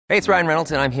Hey, it's Ryan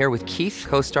Reynolds, and I'm here with Keith,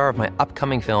 co-star of my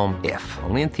upcoming film, If,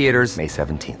 only in theaters May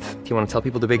 17th. Do you want to tell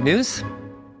people the big news?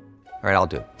 All right, I'll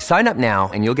do it. Sign up now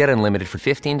and you'll get unlimited for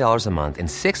 $15 a month and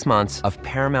 6 months of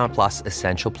Paramount Plus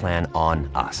Essential Plan on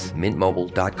us.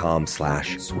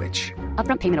 MintMobile.com/switch.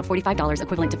 Upfront payment of $45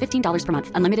 equivalent to $15 per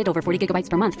month. Unlimited over 40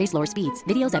 gigabytes per month. Face lower speeds.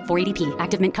 Videos at 480p.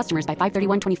 Active Mint customers by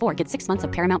 531.24 get 6 months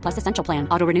of Paramount Plus Essential Plan.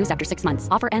 Auto renews after 6 months.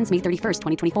 Offer ends May 31st,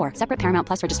 2024. Separate Paramount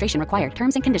Plus registration required.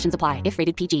 Terms and conditions apply if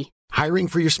rated PG. Hiring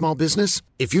for your small business?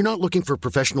 If you're not looking for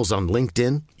professionals on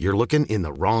LinkedIn, you're looking in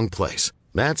the wrong place.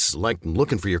 That's like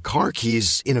looking for your car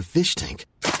keys in a fish tank.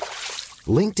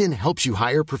 LinkedIn helps you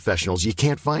hire professionals you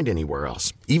can't find anywhere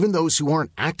else, even those who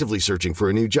aren't actively searching for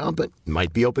a new job but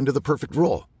might be open to the perfect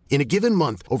role. In a given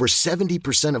month, over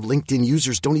 70% of LinkedIn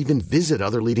users don't even visit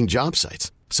other leading job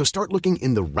sites. So start looking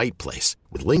in the right place.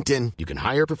 With LinkedIn, you can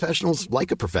hire professionals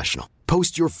like a professional.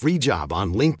 Post your free job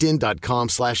on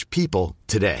linkedin.com/people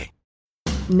today.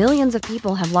 Millions of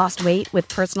people have lost weight with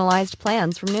personalized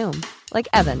plans from Noom. Like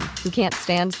Evan, who can't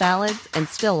stand salads and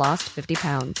still lost 50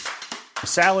 pounds.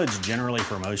 Salads generally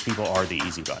for most people are the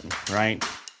easy button, right?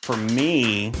 For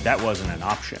me, that wasn't an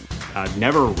option. I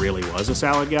never really was a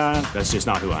salad guy. That's just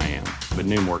not who I am. But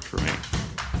Noom worked for me.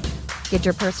 Get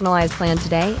your personalized plan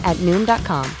today at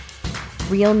Noom.com.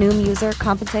 Real Noom user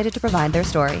compensated to provide their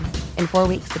story. In 4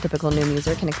 weeks, the typical Noom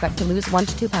user can expect to lose 1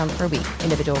 to 2 pounds per week.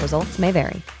 Individual results may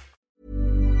vary.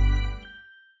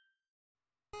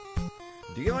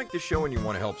 Do you like the show and you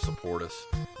want to help support us?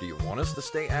 Do you want us to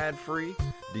stay ad-free?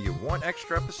 Do you want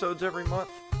extra episodes every month?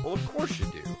 Well, of course you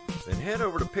do. Then head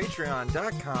over to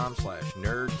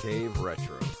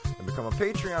patreon.com/nerdcaveretro and become a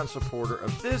Patreon supporter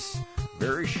of this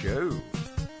very show.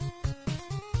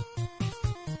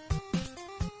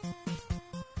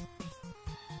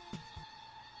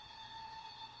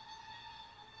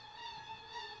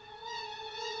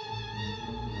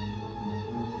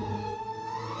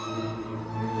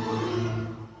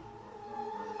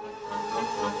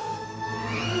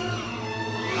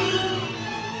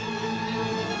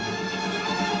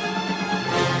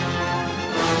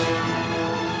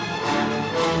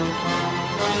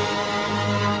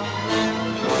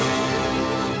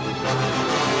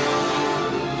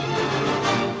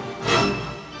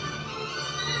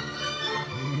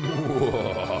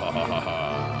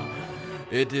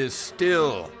 It is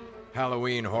still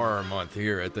Halloween Horror Month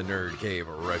here at the Nerd Cave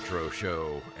Retro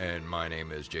Show, and my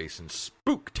name is Jason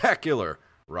Spooktacular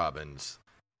Robbins.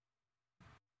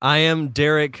 I am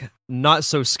Derek, not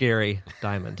so scary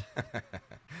Diamond.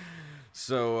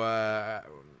 So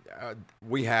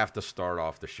we have to start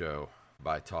off the show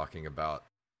by talking about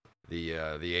the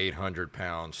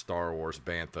 800-pound Star Wars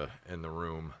bantha in the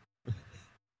room.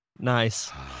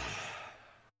 Nice.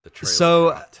 The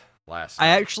trailer dropped last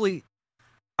night.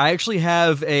 I actually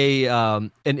have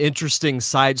an interesting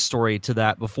side story to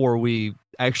that before we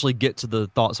actually get to the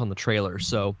thoughts on the trailer.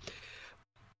 So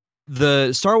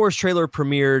the Star Wars trailer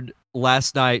premiered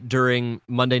last night during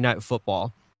Monday Night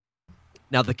Football.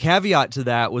 Now, the caveat to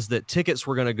that was that tickets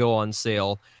were going to go on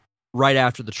sale right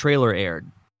after the trailer aired.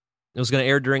 It was going to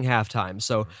air during halftime.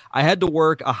 So I had to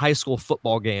work a high school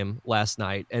football game last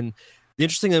night. And the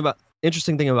interesting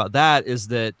thing about that is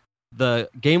that the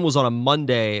game was on a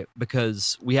Monday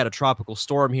because we had a tropical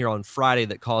storm here on Friday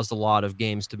that caused a lot of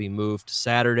games to be moved to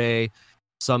Saturday.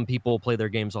 Some people play their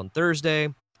games on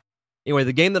Thursday. Anyway,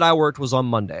 the game that I worked was on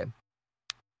Monday.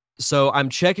 So I'm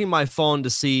checking my phone to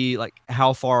see like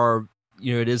how far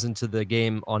it is into the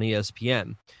game on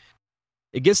ESPN.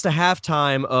 It gets to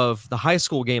halftime of the high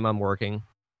school game I'm working.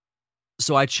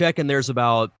 So I check and there's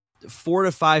about 4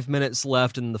 to 5 minutes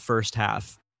left in the first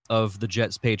half of the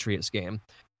Jets-Patriots game.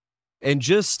 And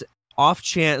just off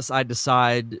chance, I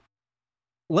decide,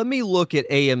 let me look at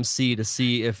AMC to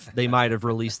see if they might have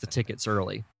released the tickets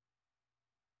early.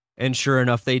 And sure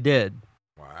enough, they did.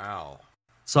 Wow.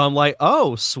 So I'm like,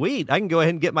 oh, sweet. I can go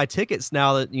ahead and get my tickets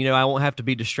now that, I won't have to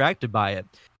be distracted by it.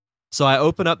 So I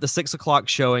open up the 6 o'clock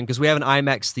showing because we have an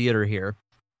IMAX theater here.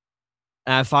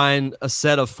 And I find a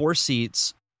set of 4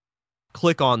 seats,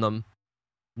 click on them,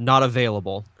 not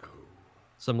available.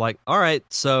 So I'm like, all right,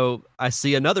 so I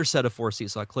see another set of 4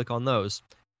 seats, so I click on those.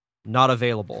 Not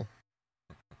available.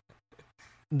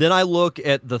 Then I look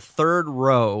at the third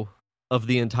row of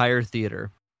the entire theater.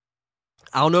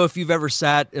 I don't know if you've ever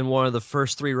sat in one of the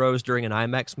first 3 rows during an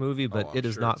IMAX movie, but it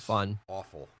is not fun.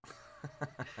 Awful.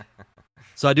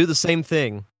 So I do the same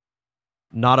thing.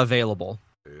 Not available.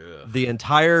 Ugh. The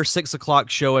entire 6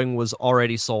 o'clock showing was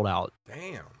already sold out.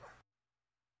 Damn.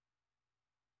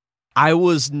 I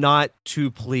was not too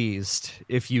pleased,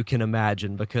 if you can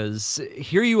imagine, because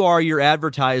here you are, you're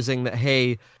advertising that,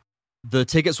 hey, the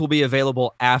tickets will be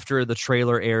available after the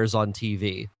trailer airs on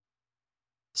TV.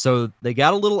 So they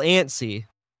got a little antsy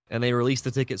and they released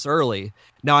the tickets early.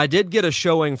 Now I did get a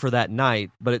showing for that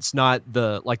night, but it's not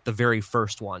the very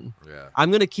first one. Yeah. I'm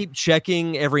going to keep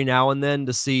checking every now and then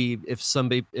to see if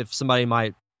somebody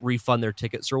might refund their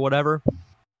tickets or whatever.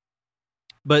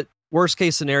 But worst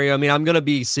case scenario, I mean, I'm going to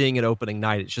be seeing it opening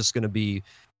night. It's just going to be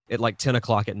at like 10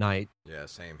 o'clock at night. Yeah,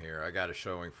 same here. I got a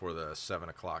showing for the 7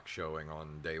 o'clock showing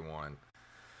on day one.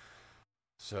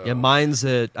 So Yeah, mine's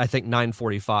at, I think,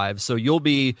 9:45. So you'll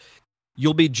be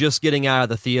just getting out of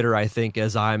the theater, I think,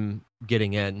 as I'm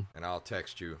getting in. And I'll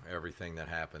text you everything that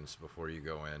happens before you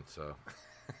go in. So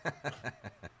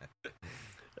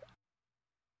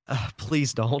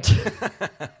please don't.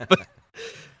 But,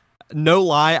 no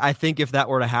lie, I think if that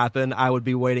were to happen, I would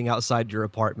be waiting outside your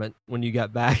apartment when you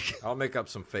get back. I'll make up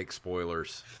some fake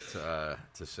spoilers to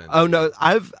send. Oh no,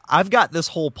 I've got this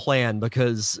whole plan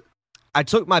because I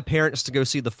took my parents to go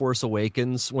see The Force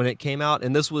Awakens when it came out,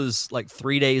 and this was like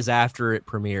 3 days after it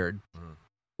premiered.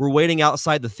 We're waiting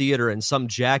outside the theater, and some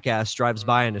jackass drives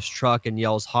by in his truck and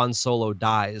yells, "Han Solo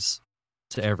dies,"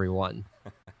 to everyone.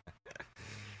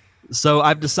 So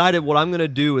I've decided what I'm going to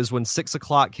do is when 6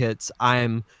 o'clock hits,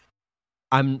 I'm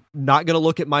not going to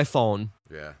look at my phone.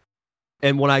 Yeah.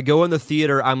 And when I go in the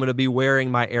theater, I'm going to be wearing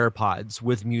my AirPods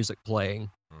with music playing.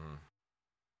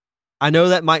 I know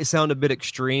that might sound a bit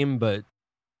extreme, but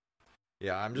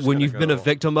yeah, I'm just when you've been a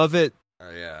victim of it,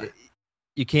 yeah,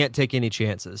 you can't take any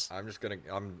chances. I'm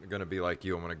gonna be like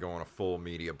you. I'm gonna go on a full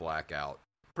media blackout,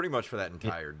 pretty much for that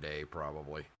entire day,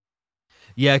 probably.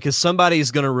 Yeah, because somebody's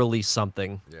going to release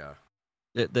something. Yeah.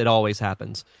 That always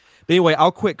happens. But anyway,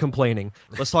 I'll quit complaining.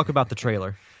 Let's talk about the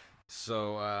trailer.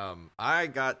 So I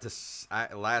got to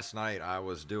last night. I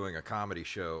was doing a comedy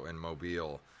show in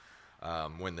Mobile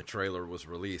when the trailer was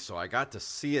released. So I got to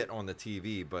see it on the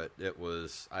TV, but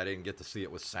I didn't get to see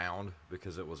it with sound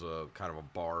because it was a kind of a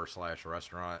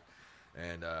bar/restaurant,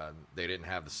 and they didn't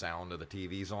have the sound of the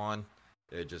TVs on.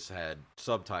 It just had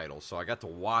subtitles. So I got to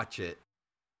watch it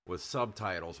with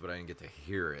subtitles, but I didn't get to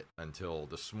hear it until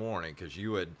this morning because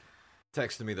you had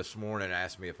texted me this morning and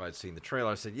asked me if I'd seen the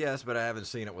trailer. I said yes, but I haven't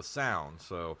seen it with sound.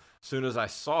 So as soon as I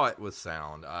saw it with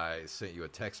sound, I sent you a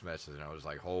text message, and I was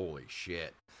like, holy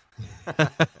shit.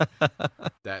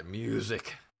 That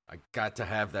music. I got to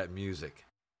have that music.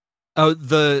 Oh,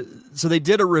 so they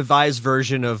did a revised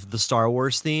version of the Star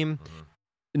Wars theme.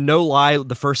 No lie,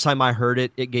 the first time I heard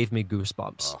it, it gave me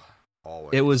goosebumps. Oh, always.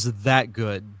 It was that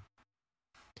good.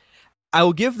 I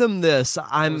will give them this.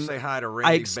 I want to say hi to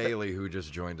Randy Bailey, who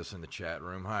just joined us in the chat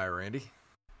room. Hi, Randy.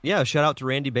 Yeah, shout out to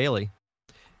Randy Bailey.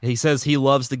 He says he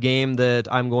loves the game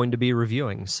that I'm going to be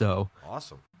reviewing, so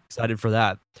awesome. Excited for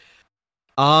that.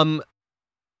 So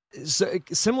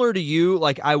similar to you,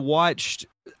 like I watched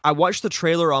the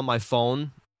trailer on my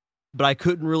phone, but I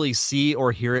couldn't really see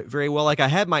or hear it very well. Like I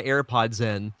had my AirPods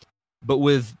in, but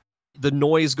with the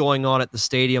noise going on at the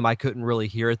stadium, I couldn't really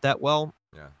hear it that well.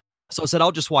 Yeah. So I said,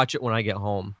 I'll just watch it when I get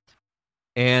home.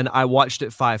 And I watched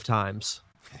it 5 times.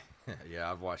 Yeah,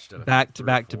 I've watched it. Back to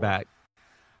back to back.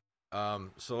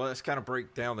 So let's kind of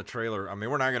break down the trailer. I mean,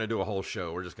 we're not going to do a whole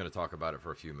show. We're just going to talk about it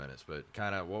for a few minutes. But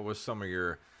kind of what was some of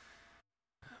your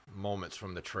moments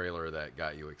from the trailer that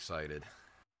got you excited?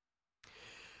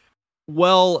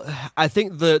 Well, I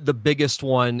think the biggest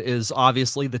one is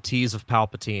obviously the tease of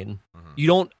Palpatine. You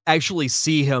don't actually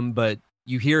see him, but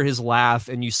you hear his laugh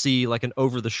and you see like an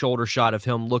over-the-shoulder shot of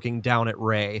him looking down at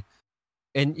Rey.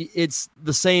 And it's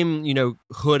the same,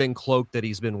 hood and cloak that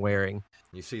he's been wearing.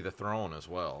 You see the throne as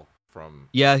well from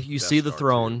Yeah, you Death see the Star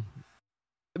throne.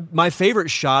 2. My favorite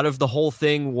shot of the whole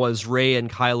thing was Rey and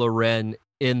Kylo Ren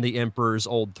in the Emperor's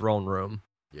old throne room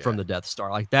from the Death Star.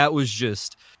 Like that was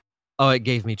just, it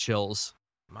gave me chills.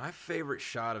 My favorite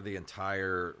shot of the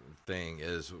entire thing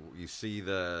is you see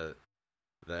the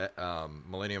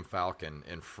Millennium Falcon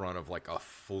in front of like a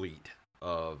fleet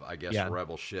of, I guess,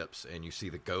 rebel ships, and you see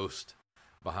the Ghost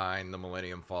behind the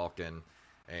Millennium Falcon.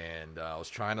 And I was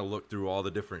trying to look through all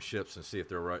the different ships and see if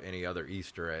there were any other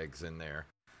Easter eggs in there.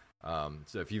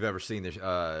 So if you've ever seen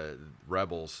the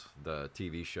Rebels, the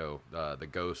TV show, the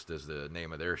Ghost is the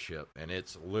name of their ship, and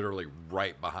it's literally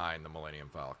right behind the Millennium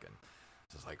Falcon.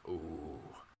 So it's like, ooh.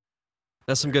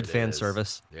 That's some good fan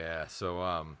service. Yeah, so,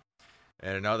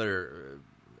 and another,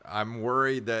 I'm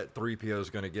worried that 3PO is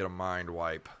going to get a mind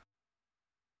wipe.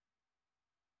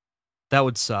 That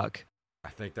would suck. I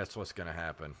think that's what's going to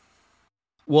happen.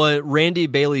 Well, Randy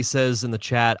Bailey says in the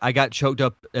chat, I got choked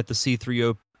up at the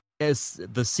C3PO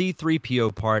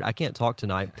part. I can't talk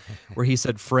tonight, where he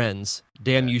said, "Friends,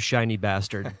 damn you, shiny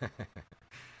bastard."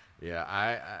 Yeah,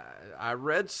 I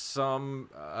read some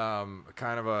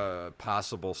kind of a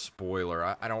possible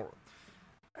spoiler. I don't.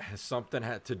 Something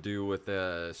had to do with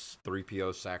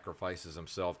 3PO sacrifices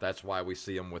himself. That's why we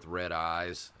see him with red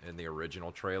eyes in the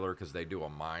original trailer, because they do a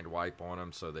mind wipe on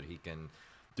him so that he can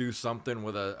do something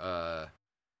with I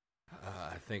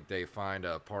think they find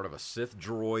a part of a Sith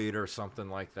droid or something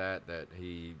like that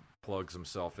he plugs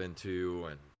himself into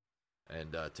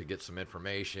and to get some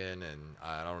information. And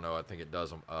I don't know, I think it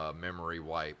does a memory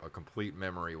wipe, a complete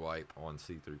memory wipe on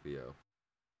C-3PO.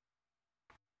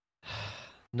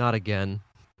 Not again.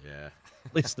 Yeah.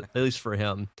 at least for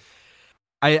him.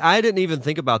 I didn't even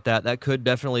think about that. That could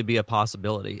definitely be a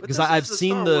possibility, because I've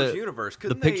seen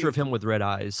the picture of him with red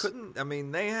eyes.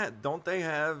 Don't they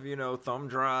have, thumb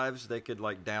drives? They could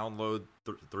like download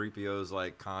 3PO's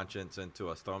like conscience into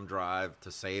a thumb drive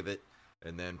to save it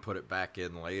and then put it back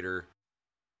in later.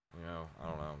 I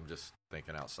don't know. I'm just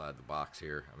thinking outside the box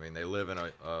here. I mean, they live in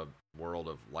a world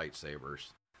of lightsabers.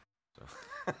 So.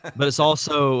 But it's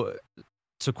also,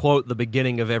 to quote the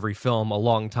beginning of every film, a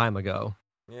long time ago.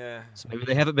 Yeah. So maybe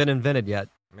they haven't been invented yet.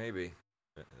 Maybe.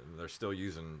 They're still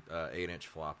using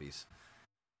 8-inch floppies.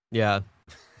 Yeah.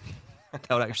 That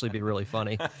would actually be really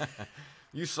funny.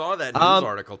 You saw that news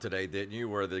article today, didn't you,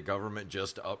 where the government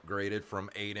just upgraded from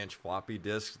 8-inch floppy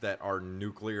disks that our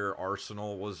nuclear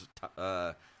arsenal was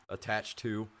attached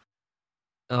to?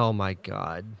 Oh, my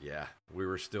God. Yeah. We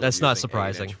were still That's using not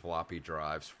surprising. 8-inch floppy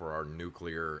drives for our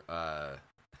nuclear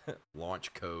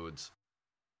launch codes.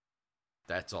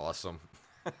 That's awesome.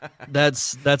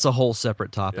 That's a whole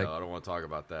separate topic. Yeah, I don't want to talk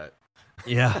about that.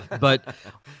 Yeah, but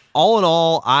all in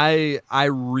all, I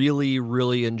really,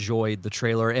 really enjoyed the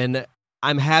trailer, and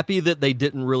I'm happy that they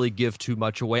didn't really give too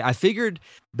much away. I figured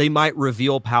they might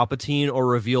reveal Palpatine or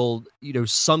reveal,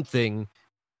 something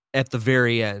at the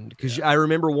very end, because I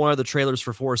remember one of the trailers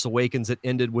for Force Awakens, it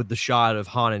ended with the shot of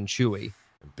Han and Chewie,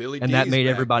 and that made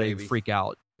everybody freak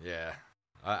out. Yeah.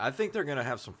 I think they're going to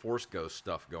have some Force Ghost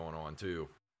stuff going on, too.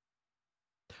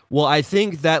 Well, I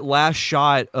think that last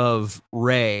shot of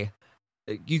Rey,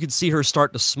 you could see her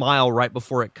start to smile right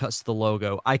before it cuts the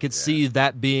logo. I could see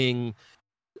that being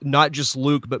not just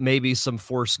Luke, but maybe some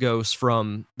Force Ghosts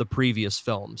from the previous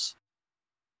films.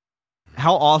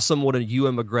 How awesome would a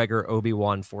Ewan McGregor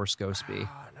Obi-Wan Force Ghost be?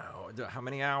 No. How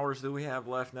many hours do we have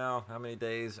left now? How many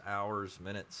days, hours,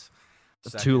 minutes,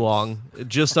 seconds? Too long.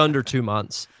 Just under 2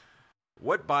 months.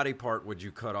 What body part would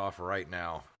you cut off right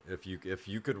now if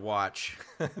you could watch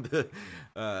the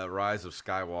Rise of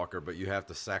Skywalker, but you have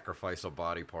to sacrifice a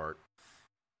body part?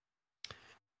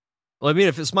 Well, I mean,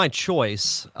 if it's my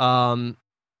choice, I'll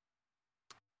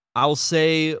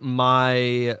say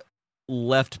my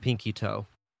left pinky toe.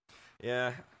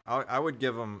 Yeah, I would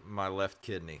give him my left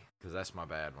kidney, because that's my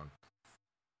bad one.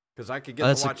 Because I could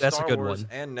get to watch Star Wars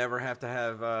and never have to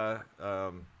have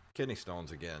kidney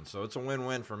stones again. So it's a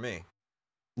win-win for me.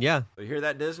 Yeah. So you hear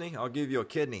that, Disney? I'll give you a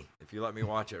kidney if you let me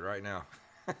watch it right now.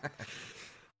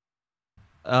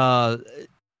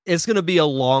 It's going to be a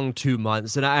long 2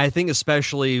 months. And I think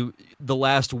especially the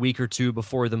last week or two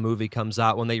before the movie comes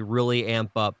out, when they really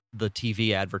amp up the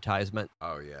TV advertisement.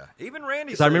 Oh, yeah. Even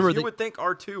Randy says you would think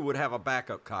R2 would have a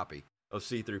backup copy of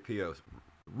C-3PO.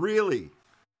 Really?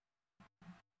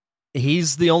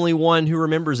 He's the only one who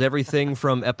remembers everything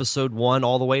from episode 1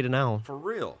 all the way to now. For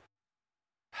real?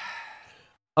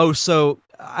 Oh, so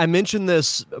I mentioned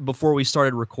this before we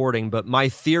started recording, but my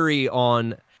theory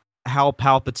on how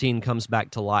Palpatine comes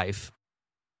back to life,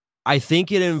 I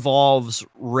think it involves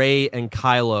Rey and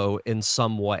Kylo in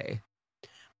some way.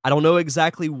 I don't know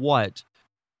exactly what,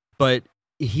 but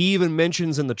he even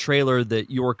mentions in the trailer that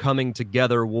your coming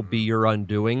together will be your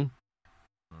undoing.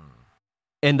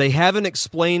 And they haven't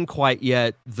explained quite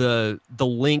yet the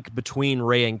link between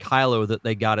Rey and Kylo that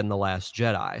they got in The Last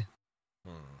Jedi.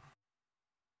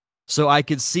 So I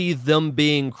could see them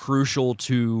being crucial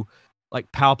to like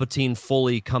Palpatine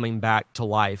fully coming back to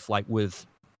life, like with,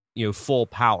 full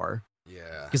power.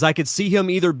 Yeah. Because I could see him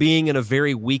either being in a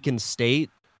very weakened state,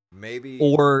 maybe,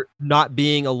 or not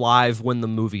being alive when the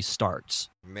movie starts.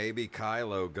 Maybe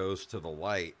Kylo goes to the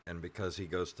light, and because he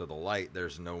goes to the light,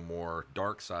 there's no more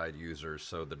dark side users,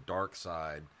 so the dark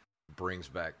side brings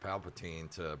back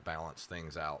Palpatine to balance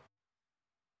things out.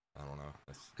 I don't know.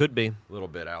 Could be. A little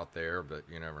bit out there, but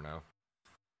you never know.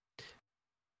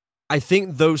 I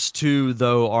think those two,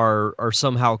 though, are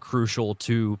somehow crucial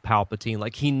to Palpatine.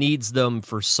 Like, he needs them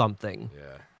for something.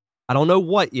 Yeah. I don't know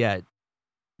what yet,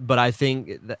 but I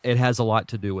think it has a lot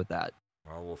to do with that.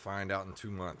 Well, we'll find out in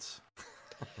 2 months.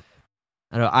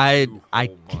 I know. I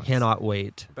cannot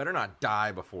wait. Better not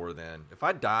die before then. If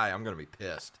I die, I'm going to be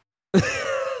pissed.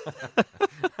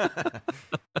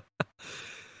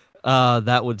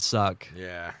 That would suck.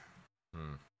 Yeah.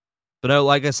 But no,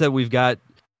 like I said, we've got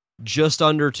just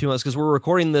under 2 months because we're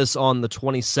recording this on the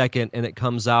 22nd and it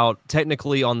comes out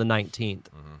technically on the 19th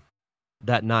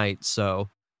that night. So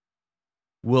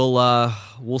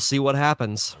we'll see what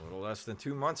happens. A little less than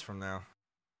 2 months from now.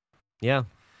 Yeah.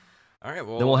 All right.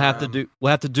 Well, then we'll have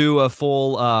to do a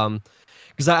full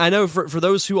because I know for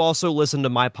those who also listen to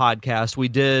my podcast, we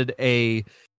did a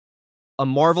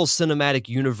Marvel Cinematic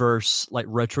Universe like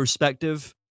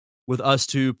retrospective with us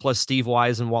two plus Steve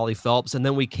Wise and Wally Phelps, and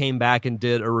then we came back and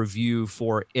did a review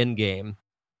for Endgame.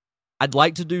 I'd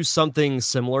like to do something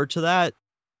similar to that,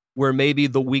 where maybe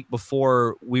the week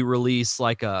before we release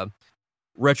like a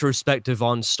retrospective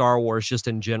on Star Wars just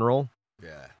in general.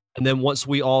 Yeah. And then once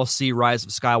we all see Rise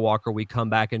of Skywalker, we come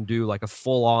back and do like a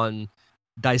full-on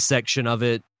dissection of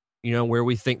it, where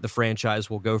we think the franchise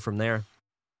will go from there.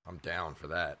 I'm down for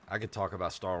that. I could talk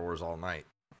about Star Wars all night.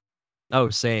 Oh,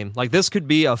 same. Like this could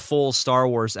be a full Star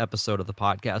Wars episode of the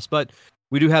podcast, but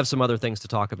we do have some other things to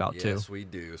talk about too. Yes, we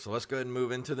do. So let's go ahead and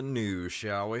move into the news,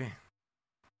 shall we?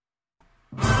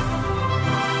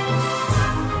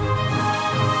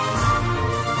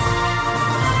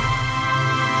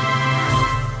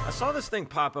 I saw this thing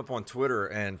pop up on Twitter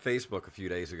and Facebook a few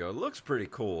days ago. It looks pretty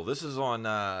cool. This is on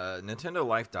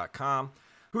NintendoLife.com.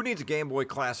 Who needs a Game Boy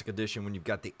Classic Edition when you've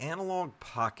got the Analog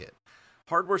Pocket?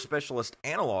 Hardware specialist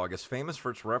Analog is famous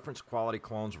for its reference quality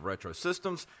clones of retro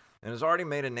systems and has already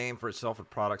made a name for itself with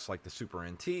products like the Super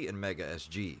NT and Mega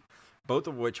SG, both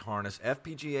of which harness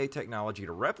FPGA technology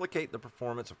to replicate the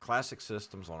performance of classic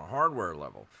systems on a hardware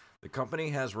level. The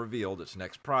company has revealed its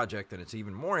next project, and it's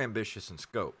even more ambitious in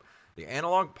scope. The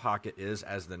Analog Pocket is,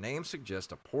 as the name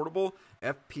suggests, a portable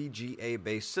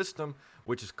FPGA-based system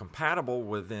which is compatible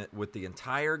with the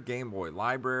entire Game Boy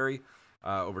library,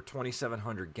 over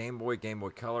 2,700 Game Boy, Game Boy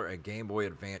Color, and Game Boy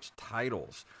Advance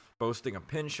titles, boasting a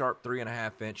pin-sharp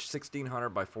 3.5-inch 1600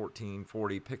 by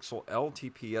 1440 pixel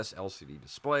LTPS LCD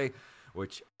display,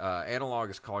 which Analog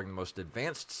is calling the most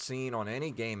advanced seen on any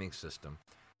gaming system.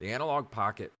 The Analog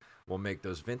Pocket will make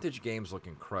those vintage games look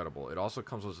incredible. It also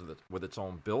comes with its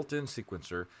own built-in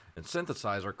sequencer and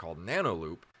synthesizer called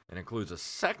NanoLoop, and includes a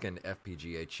second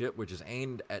FPGA chip, which is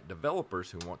aimed at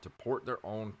developers who want to port their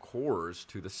own cores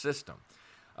to the system.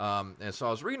 And so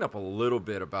I was reading up a little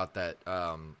bit about that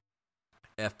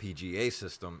FPGA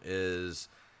system. It's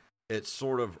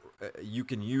sort of, you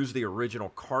can use the original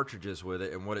cartridges with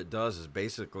it, and what it does is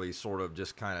basically sort of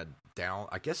just kind of down,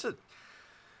 I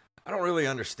don't really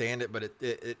understand it, but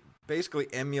it basically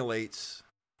emulates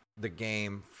the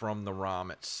game from the ROM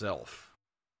itself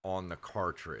on the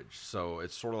cartridge. So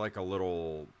it's sort of like a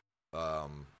little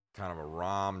kind of a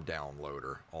ROM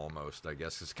downloader almost, I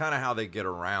guess. It's kind of how they get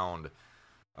around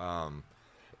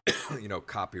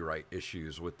copyright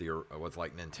issues with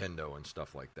like Nintendo and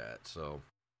stuff like that. So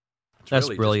it's that's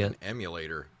really brilliant. Just an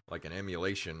emulator, like an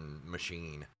emulation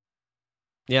machine.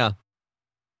 Yeah.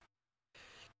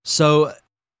 So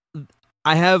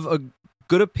I have a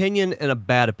good opinion and a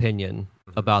bad opinion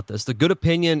about this. The good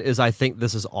opinion is I think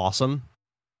this is awesome.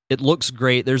 It looks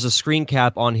great. There's a screen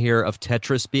cap on here of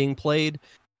Tetris being played,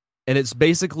 and it's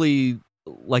basically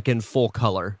like in full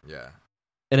color. Yeah.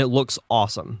 And it looks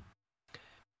awesome.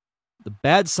 The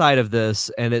bad side of this,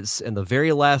 and it's in the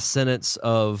very last sentence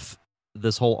of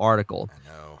this whole article. I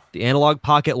know. The Analog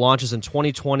Pocket launches in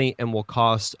 2020 and will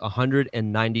cost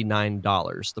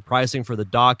 $199. The pricing for the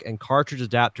dock and cartridge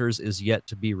adapters is yet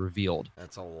to be revealed.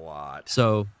 That's a lot.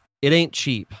 So it ain't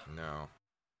cheap. No.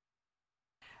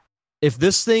 If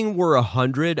this thing were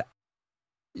 $100,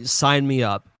 sign me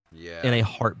up in a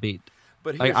heartbeat.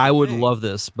 But I would love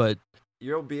this, but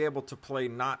you'll be able to play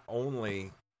not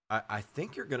only. I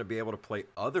think you're going to be able to play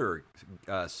other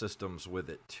systems with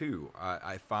it too.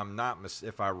 Let's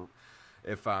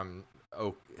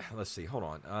see. Hold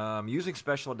on. Using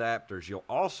special adapters, you'll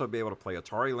also be able to play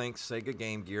Atari Lynx, Sega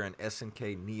Game Gear, and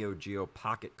SNK Neo Geo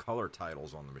Pocket Color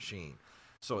titles on the machine.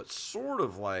 So it's sort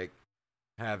of like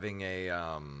having a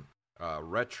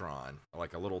Retron,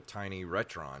 like a little tiny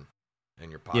Retron in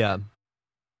your pocket. Yeah.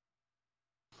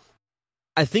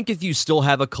 I think if you still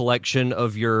have a collection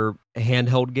of your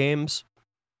handheld games,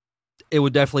 it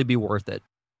would definitely be worth it.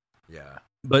 Yeah.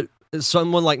 But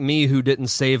someone like me who didn't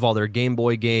save all their Game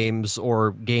Boy games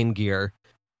or Game Gear,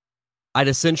 I'd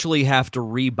essentially have to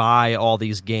rebuy all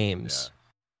these games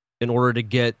in order to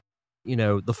get,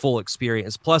 the full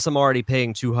experience. Plus, I'm already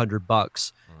paying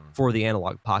 $200 for the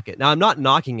Analog Pocket. Now, I'm not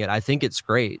knocking it. I think it's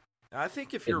great. I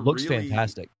think it looks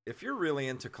fantastic. If you're really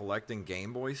into collecting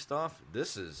Game Boy stuff,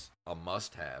 this is a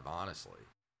must-have, honestly.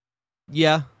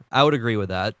 Yeah, I would agree with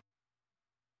that.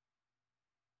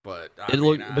 But it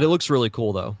looks really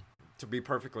cool, though. to be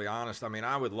perfectly honest, I mean,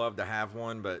 I would love to have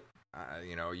one, but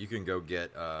you know, you can go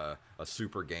get a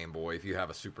Super Game Boy. If you have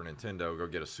a Super Nintendo, go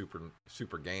get a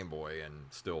Super Game Boy and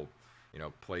still, you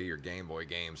know, play your Game Boy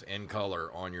games in color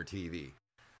on your TV.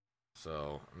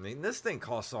 So, I mean, this thing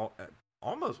costs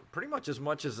almost pretty much as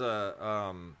much as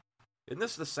isn't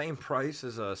this the same price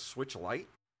as a Switch Lite?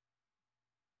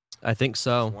 I think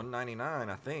so. $199,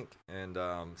 I think, and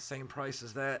same price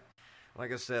as that.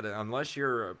 Like I said, unless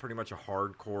you're pretty much a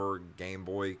hardcore Game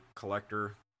Boy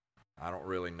collector, I don't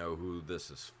really know who this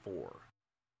is for.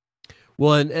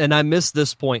 Well, and I missed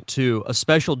this point too. A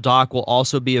special dock will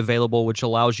also be available, which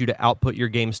allows you to output your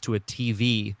games to a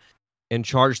TV and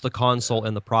charge the console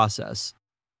in the process.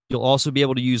 You'll also be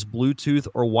able to use Bluetooth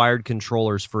or wired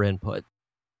controllers for input.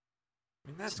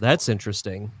 I mean, that's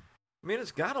interesting. I mean,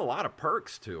 it's got a lot of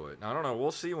perks to it. I don't know.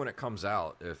 We'll see when it comes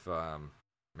out. If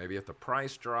maybe if the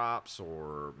price drops,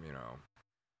 or you know,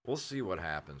 we'll see what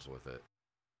happens with it.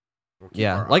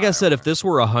 Yeah, like I said, if this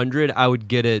were 100, I would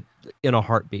get it in a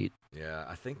heartbeat. Yeah,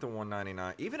 I think the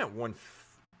 $199, even at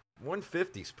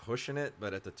 150's pushing it,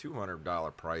 but at the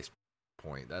 $200 price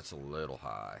point, that's a little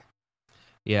high.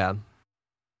 Yeah.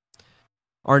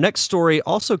 Our next story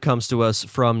also comes to us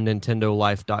from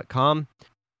NintendoLife.com.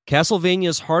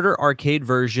 Castlevania's harder arcade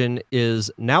version is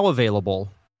now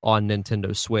available on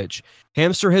Nintendo Switch.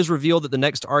 Hamster has revealed that the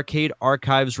next Arcade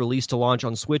Archives release to launch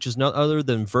on Switch is none other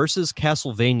than Versus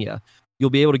Castlevania. You'll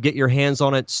be able to get your hands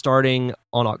on it starting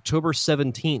on October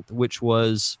 17th, which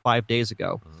was 5 days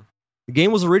ago. Mm-hmm. The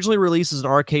game was originally released as an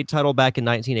arcade title back in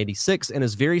 1986 and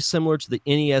is very similar to the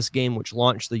NES game, which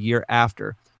launched the year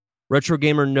after. Retro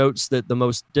Gamer notes that the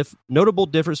most notable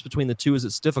difference between the two is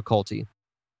its difficulty.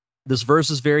 This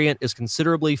Versus variant is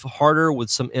considerably harder, with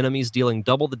some enemies dealing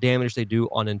double the damage they do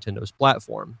on Nintendo's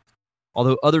platform.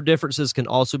 Although other differences can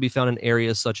also be found in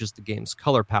areas such as the game's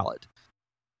color palette.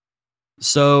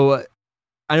 So,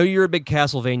 I know you're a big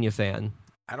Castlevania fan.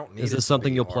 I don't need. Is this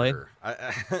something you'll play?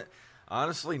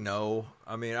 Honestly, no.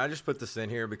 I mean, I just put this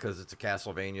in here because it's a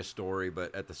Castlevania story,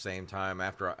 but at the same time,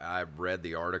 after I read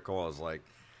the article, I was like,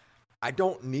 I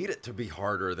don't need it to be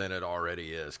harder than it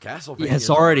already is. Castlevania it's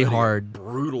already hard. A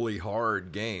brutally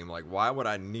hard game. Like, why would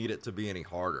I need it to be any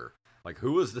harder? Like,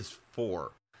 who is this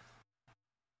for?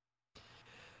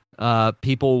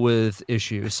 People with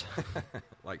issues.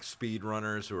 Like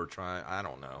speedrunners who are trying, I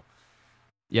don't know.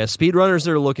 Yeah, speedrunners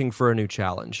that are looking for a new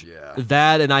challenge. Yeah.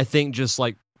 That, and I think just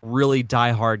like really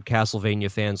diehard Castlevania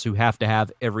fans who have to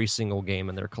have every single game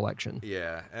in their collection.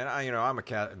 Yeah, and I'm a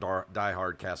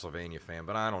diehard Castlevania fan,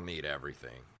 but I don't need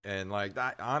everything. And like,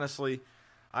 honestly,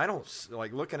 I don't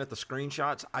like looking at the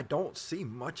screenshots. I don't see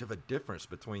much of a difference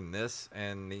between this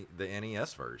and the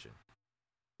NES version.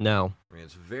 No, I mean,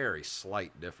 it's very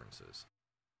slight differences.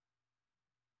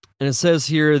 And it says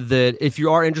here that if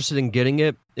you are interested in getting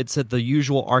it, it's at the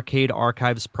usual Arcade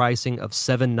Archives pricing of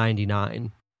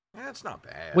 $7.99. That's not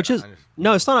bad. Which is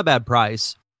no, it's not a bad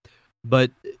price,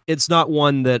 but it's not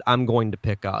one that I'm going to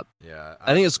pick up. Yeah,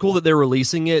 I think it's cool that they're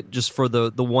releasing it just for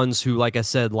the ones who, like I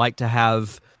said, like to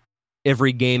have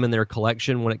every game in their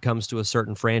collection when it comes to a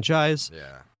certain franchise.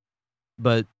 Yeah,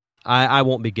 but I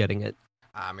won't be getting it.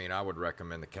 I mean, I would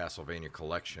recommend the Castlevania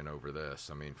collection over this.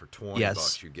 I mean, for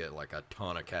 $20, you get like a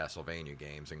ton of Castlevania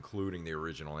games, including the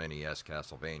original NES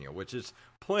Castlevania, which is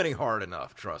plenty hard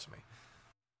enough. Trust me.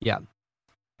 Yeah.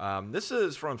 This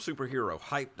is from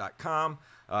superherohype.com,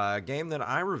 a game that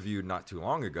I reviewed not too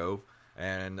long ago,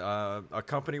 and a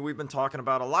company we've been talking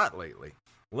about a lot lately.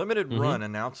 Limited Run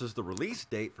announces the release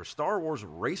date for Star Wars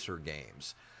Racer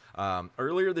games.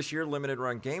 Earlier this year, Limited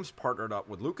Run Games partnered up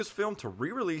with Lucasfilm to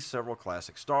re-release several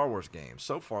classic Star Wars games.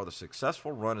 So far, the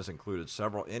successful run has included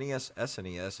several NES,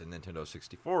 SNES, and Nintendo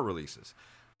 64 releases.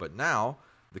 But now,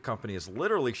 the company is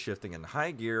literally shifting in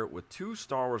high gear with 2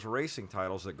 Star Wars racing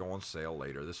titles that go on sale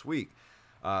later this week.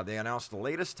 They announced the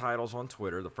latest titles on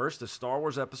Twitter. The first is Star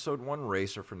Wars Episode 1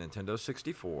 Racer for Nintendo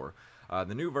 64.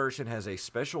 The new version has a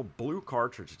special blue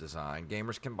cartridge design.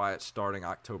 Gamers can buy it starting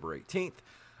October 18th.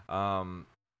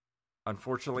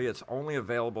 Unfortunately, it's only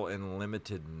available in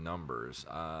limited numbers.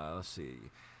 Let's see.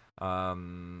 I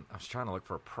was trying to look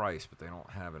for a price, but they don't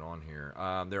have it on here.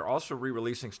 They're also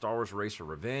re-releasing Star Wars Racer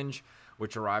Revenge,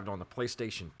 which arrived on the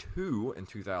PlayStation 2 in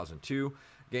 2002.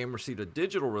 The game received a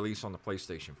digital release on the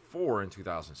PlayStation 4 in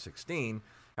 2016.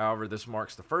 However, this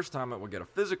marks the first time it will get a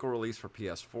physical release for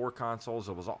PS4 consoles.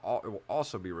 It will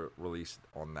also be released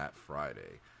on that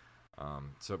Friday.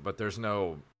 But there's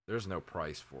no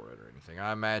price for it or anything.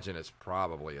 I imagine it's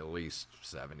probably at least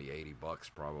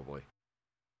 $70-$80 probably.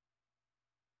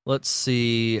 Let's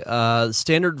see.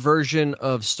 Standard version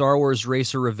of Star Wars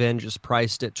Racer Revenge is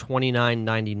priced at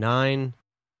 $29.99.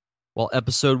 while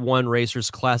Episode 1 Racers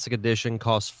Classic Edition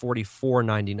costs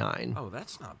 $44.99. Oh,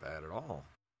 that's not bad at all.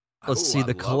 Let's see, I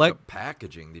the love the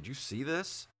packaging. Did you see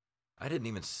this? I didn't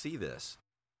even see this.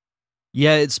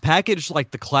 Yeah, it's packaged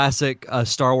like the classic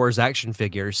Star Wars action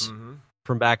figures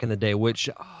from back in the day, which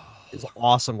is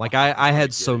awesome. Like, I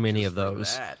had so many of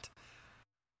those.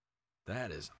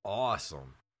 That is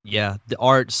awesome. Yeah, the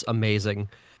art's amazing.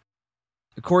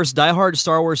 Of course, diehard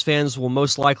Star Wars fans will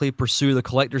most likely pursue the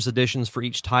collector's editions for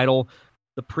each title.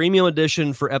 The premium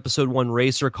edition for Episode 1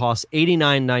 Racer costs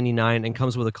 $89.99 and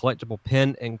comes with a collectible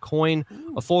pin and coin,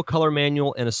 a full color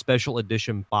manual, and a special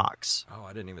edition box. Oh,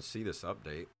 I didn't even see this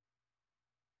update.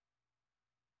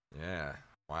 Yeah,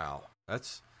 wow.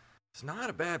 It's not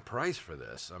a bad price for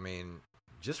this. I mean,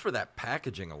 just for that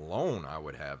packaging alone, I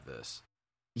would have this.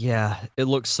 Yeah, it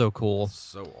looks so cool. It's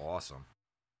so awesome.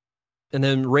 And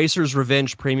then Racer's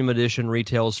Revenge Premium Edition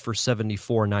retails for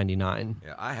 $74.99.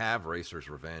 Yeah, I have Racer's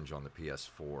Revenge on the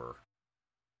PS4.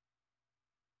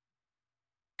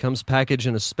 Comes packaged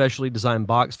in a specially designed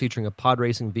box featuring a pod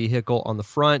racing vehicle on the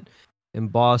front,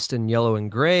 embossed in yellow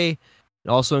and gray. It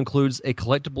also includes a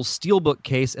collectible steelbook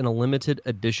case and a limited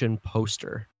edition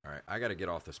poster. All right, I got to get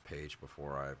off this page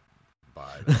before I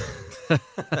buy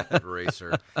that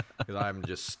Racer, because I'm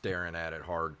just staring at it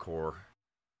hardcore.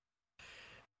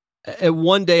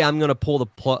 One day I'm gonna pull the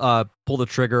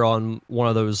trigger on one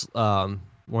of those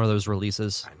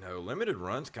releases. I know limited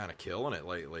runs kind of killing it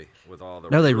lately with all the.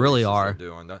 No, they really are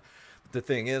doing. The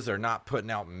thing is, they're not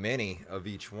putting out many of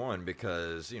each one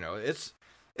because it's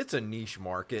a niche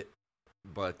market,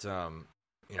 but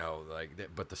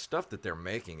but the stuff that they're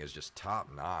making is just top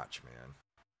notch, man.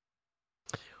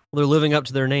 Well, they're living up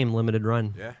to their name, limited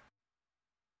run. Yeah.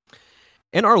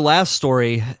 And our last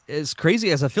story, as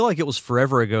crazy as I feel like it was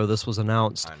forever ago this was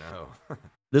announced. I know.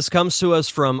 This comes to us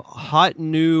from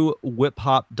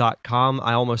hotnewwhiphop.com.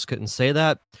 I almost couldn't say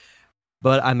that,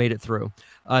 but I made it through.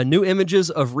 New images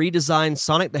of redesigned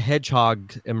Sonic the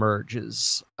Hedgehog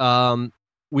emerges.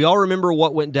 We all remember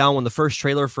what went down when the first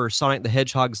trailer for Sonic the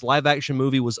Hedgehog's live-action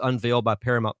movie was unveiled by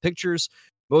Paramount Pictures.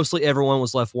 Mostly everyone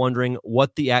was left wondering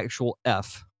what the actual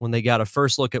F when they got a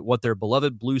first look at what their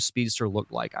beloved blue speedster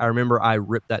looked like. I remember I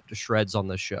ripped that to shreds on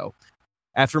this show.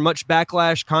 After much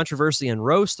backlash, controversy, and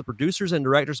roast, the producers and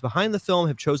directors behind the film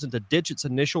have chosen to ditch its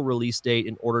initial release date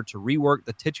in order to rework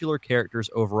the titular character's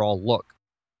overall look.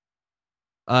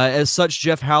 As such,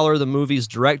 Jeff Howler, the movie's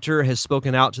director, has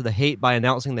spoken out to the hate by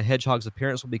announcing the Hedgehog's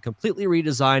appearance will be completely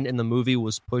redesigned and the movie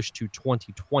was pushed to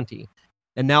 2020.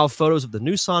 And now photos of the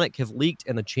new Sonic have leaked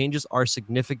and the changes are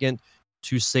significant,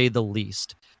 to say the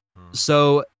least.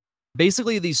 So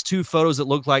basically these two photos that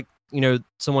look like,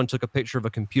 someone took a picture of a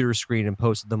computer screen and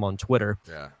posted them on Twitter.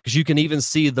 Yeah. Because you can even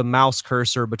see the mouse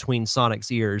cursor between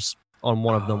Sonic's ears on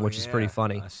one of them, which is pretty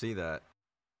funny. I see that.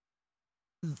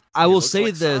 I will say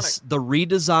like this, Sonic. The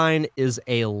redesign is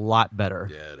a lot better.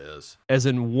 Yeah, it is. As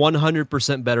in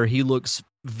 100% better. He looks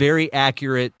very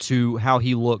accurate to how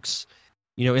he looks,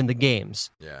 in the games.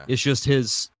 Yeah. It's just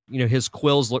his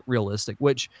quills look realistic,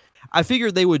 which I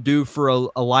figured they would do for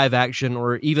a live action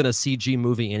or even a CG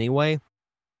movie anyway.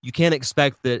 You can't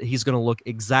expect that he's going to look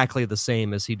exactly the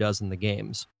same as he does in the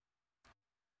games.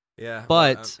 Yeah,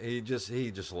 but he just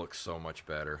looks so much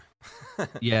better.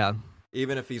 Yeah.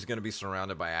 Even if he's going to be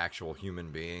surrounded by actual human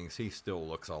beings, he still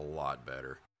looks a lot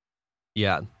better.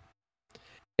 Yeah.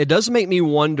 It does make me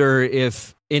wonder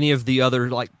if any of the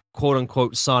other, like,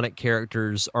 quote-unquote Sonic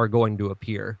characters are going to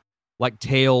appear. Like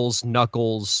Tails,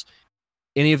 Knuckles,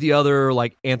 any of the other,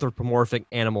 like, anthropomorphic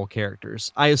animal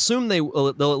characters. I assume they'll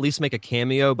at least make a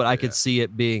cameo, but I could see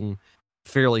it being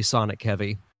fairly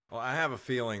Sonic-heavy. Well, I have a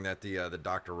feeling that the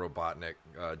Dr. Robotnik,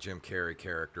 Jim Carrey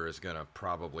character is going to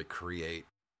probably create,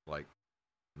 like,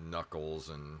 Knuckles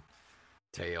and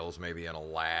Tails maybe in a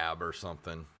lab or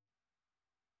something.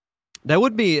 That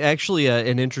would be actually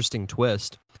an interesting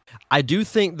twist. I do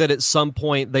think that at some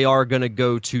point they are going to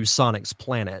go to Sonic's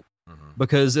planet,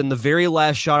 because in the very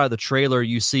last shot of the trailer,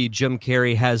 you see Jim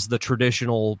Carrey has the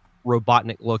traditional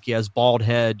Robotnik look. He has bald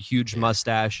head, huge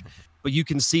mustache, but you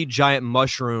can see giant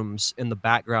mushrooms in the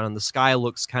background, and the sky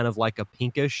looks kind of like a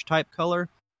pinkish type color.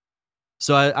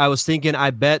 So I was thinking,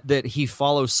 I bet that he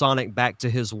follows Sonic back to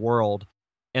his world,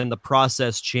 and the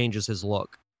process changes his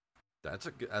look. That's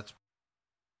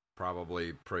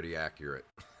probably pretty accurate.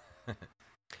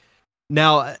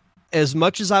 Now, as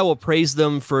much as I will praise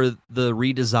them for the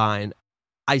redesign,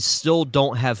 I still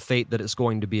don't have faith that it's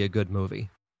going to be a good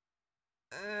movie.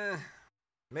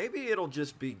 Maybe it'll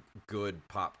just be good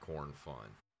popcorn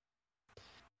fun.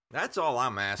 That's all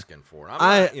I'm asking for.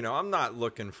 I'm not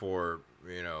looking for,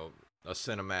 a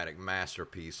cinematic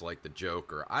masterpiece like the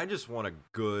Joker. I just want a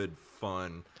good,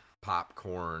 fun,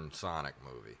 popcorn Sonic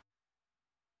movie.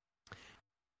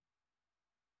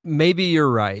 Maybe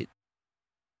you're right.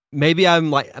 Maybe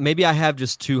I have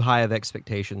just too high of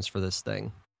expectations for this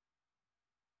thing.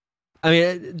 I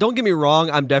mean, don't get me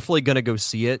wrong, I'm definitely going to go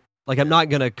see it. Like, I'm not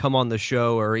going to come on the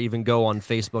show or even go on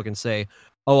Facebook and say,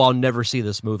 oh, I'll never see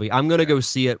this movie. I'm going to go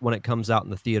see it when it comes out in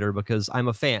the theater because I'm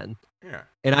a fan. Yeah.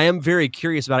 And I am very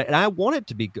curious about it, and I want it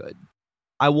to be good.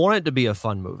 I want it to be a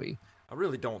fun movie. I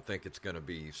really don't think it's going to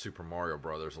be Super Mario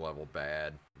Brothers level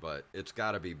bad, but it's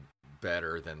got to be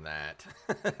better than that.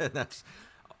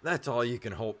 That's all you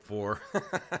can hope for.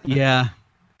 Yeah.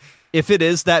 If it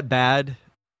is that bad,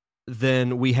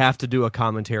 then we have to do a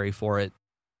commentary for it.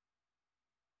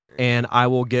 And I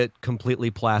will get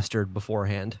completely plastered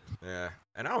beforehand. Yeah.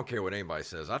 And I don't care what anybody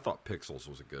says. I thought Pixels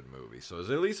was a good movie. So at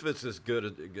least if it's as good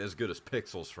as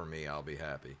Pixels for me, I'll be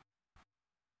happy.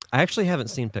 I actually haven't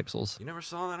seen Pixels. You never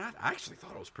saw that? I actually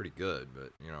thought it was pretty good,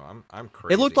 but I'm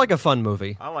crazy. It looked like a fun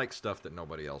movie. I like stuff that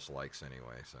nobody else likes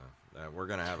anyway, so we're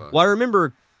gonna have a. Well, I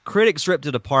remember critics ripped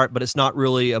it apart, but it's not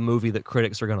really a movie that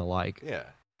critics are gonna like. Yeah,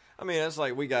 I mean it's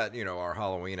like we got our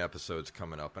Halloween episodes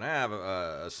coming up, and I have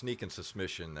a sneaking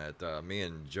suspicion that me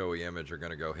and Joey Image are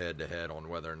gonna go head to head on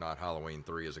whether or not Halloween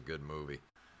 3 is a good movie.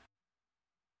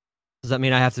 Does that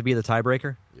mean I have to be the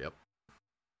tiebreaker? Yep.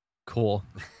 Cool.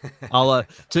 I'll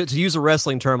to use a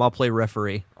wrestling term, I'll play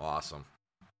referee. Awesome.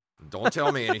 Don't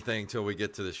tell me anything until we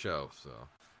get to the show. So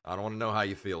I don't want to know how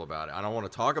you feel about it. I don't want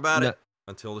to talk about it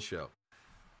until the show.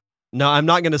 No, I'm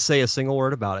not going to say a single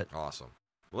word about it. Awesome.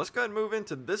 Well, let's go ahead and move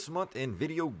into this month in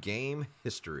video game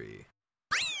history.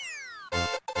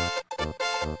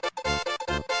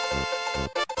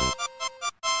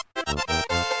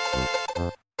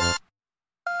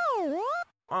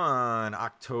 On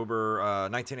October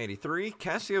 1983,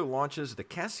 Casio launches the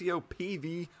Casio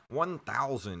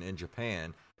PV-1000 in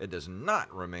Japan. It does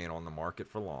not remain on the market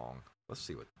for long. Let's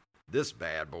see what this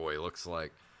bad boy looks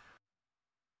like.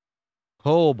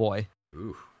 Oh, boy.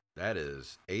 Ooh, that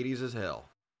is 80s as hell.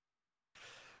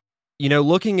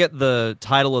 Looking at the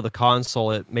title of the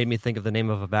console, it made me think of the name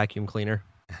of a vacuum cleaner.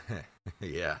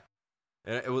 Yeah.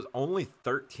 And it was only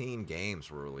 13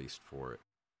 games were released for it.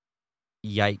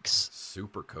 Yikes.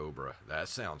 Super Cobra. That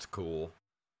sounds cool.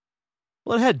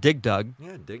 Well, it had Dig Dug.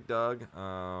 Yeah, Dig Dug.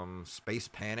 Space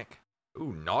Panic.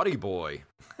 Ooh, Naughty Boy.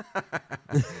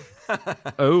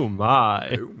 Oh,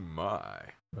 my. Oh, my.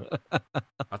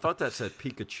 I thought that said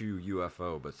Pikachu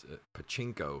UFO, but it's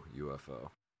Pachinko UFO.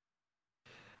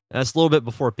 That's a little bit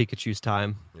before Pikachu's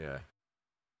time. Yeah.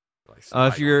 Like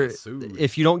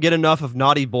if you don't get enough of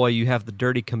Naughty Boy, you have the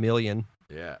Dirty Chameleon.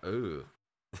 Yeah. Ooh.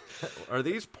 Are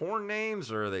these porn names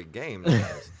or are they game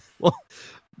names? Well,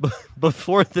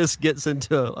 before this gets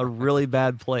into a really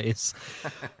bad place,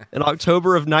 in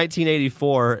October of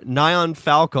 1984, Nyan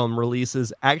Falcom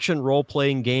releases action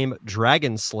role-playing game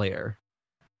Dragon Slayer.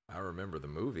 I remember the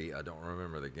movie. I don't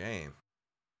remember the game.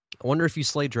 I wonder if you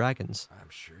slay dragons. I'm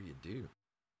sure you do.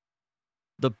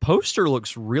 The poster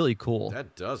looks really cool.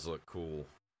 That does look cool.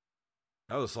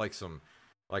 That was like an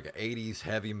 80s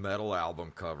heavy metal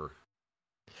album cover.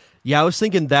 Yeah, I was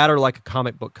thinking that or like a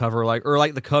comic book cover, or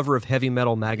like the cover of Heavy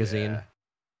Metal magazine. Yeah.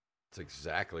 It's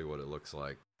exactly what it looks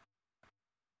like.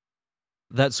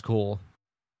 That's cool.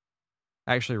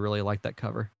 I actually really like that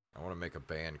cover. I want to make a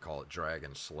band, call it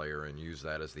Dragon Slayer, and use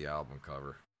that as the album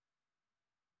cover.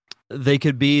 They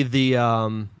could be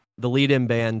the lead-in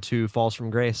band to Falls from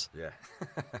Grace. Yeah.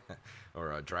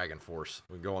 Or Dragon Force.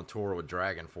 We go on tour with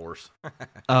Dragon Force.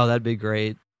 Oh, that'd be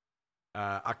great.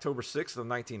 October 6th of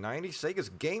 1990, Sega's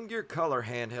Game Gear Color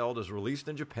handheld is released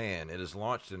in Japan. It is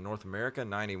launched in North America in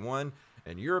 91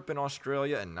 and Europe and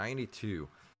Australia in 92.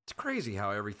 It's crazy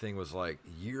how everything was like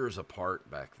years apart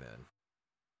back then.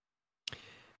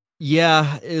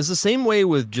 Yeah, it was the same way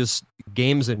with just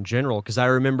games in general, because I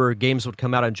remember games would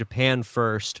come out in Japan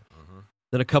first,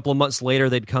 then a couple of months later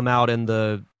they'd come out in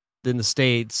the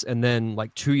States, and then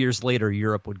like 2 years later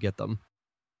Europe would get them.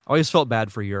 I always felt bad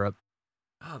for Europe.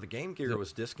 Oh, the Game Gear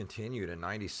was discontinued in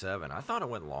 97. I thought it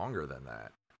went longer than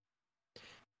that.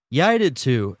 Yeah, I did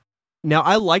too. Now,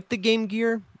 I like the Game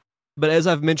Gear, but as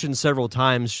I've mentioned several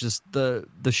times, just the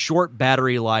short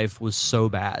battery life was so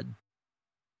bad.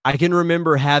 I can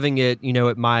remember having it,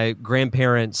 at my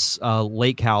grandparents'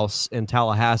 lake house in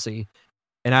Tallahassee,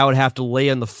 and I would have to lay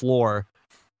on the floor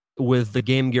with the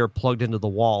Game Gear plugged into the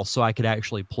wall so I could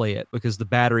actually play it because the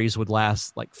batteries would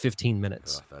last like 15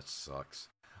 minutes. Ugh, that sucks.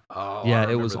 Oh, yeah,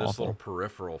 it was this awful. Little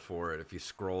peripheral for it. If you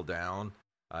scroll down,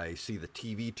 I see the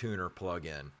TV tuner plug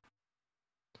in.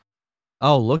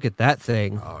 Oh, look at that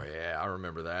thing. Oh, yeah, I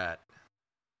remember that.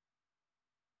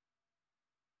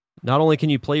 Not only can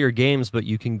you play your games, but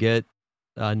you can get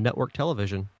network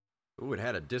television. Ooh, it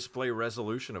had a display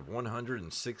resolution of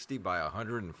 160 by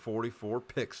 144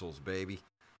 pixels, baby.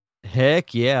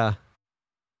 Heck yeah.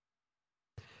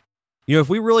 You know, if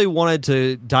we really wanted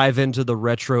to dive into the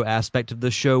retro aspect of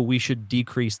the show, we should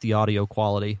decrease the audio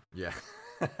quality. Yeah.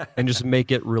 And just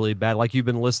make it really bad, like you've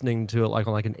been listening to it like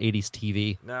on like an 80s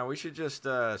TV. No, we should just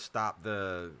stop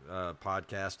the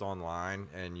podcast online,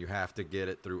 and you have to get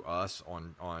it through us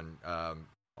on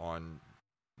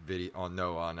video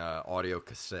on audio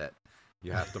cassette.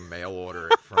 You have to mail order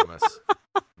it from us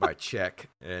by check,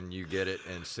 and you get it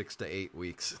in 6 to 8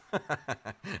 weeks.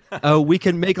 Oh, we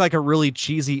can make like a really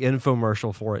cheesy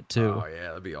infomercial for it too. Oh yeah,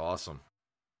 that'd be awesome.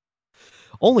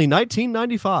 Only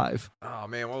 $19.95. Oh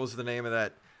man, what was the name of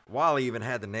that? Wally even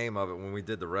had the name of it when we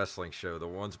did the wrestling show. The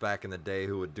ones back in the day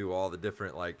who would do all the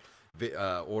different like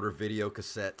order video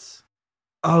cassettes.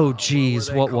 Oh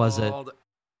geez, what was it?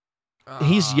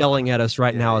 He's yelling at us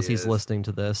right now as he's listening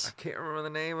to this. I can't remember the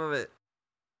name of it.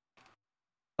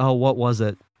 Oh, what was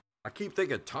it? I keep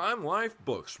thinking Time Life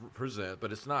Books present,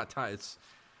 but it's not Time. It's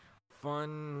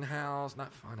Fun House,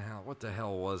 not Fun House. What the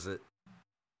hell was it?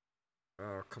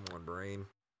 Oh, come on, brain.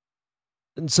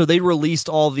 And so they released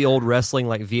all the old wrestling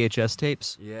like VHS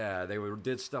tapes? Yeah, they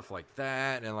did stuff like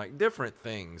that and like different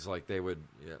things. Like they would,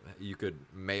 you could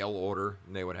mail order,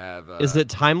 and they would have. Is it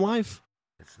Time Life?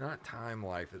 It's not Time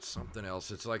Life. It's something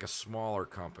else. It's like a smaller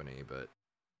company,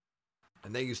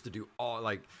 and they used to do all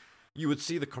like. You would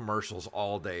see the commercials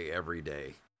all day, every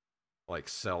day, like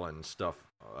selling stuff.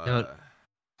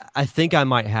 I think I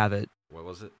might have it. What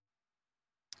was it?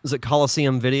 Is it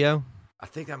Coliseum Video? I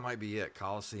think that might be it,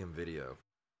 Coliseum Video.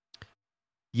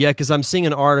 Yeah, because I'm seeing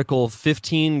an article,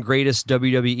 15 greatest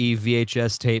WWE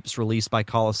VHS tapes released by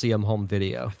Coliseum Home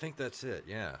Video. I think that's it,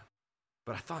 yeah.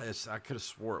 But I could have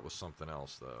swore it was something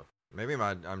else, though. Maybe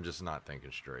I'm just not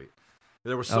thinking straight.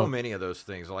 There were so many of those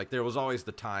things. Like, there was always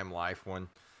the Time Life one.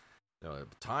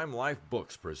 Time Life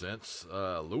Books presents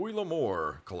Louis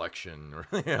L'Amour collection,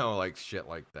 or like shit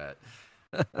like that.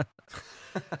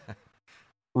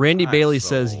 Randy Bailey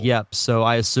says yep, so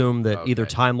I assume that either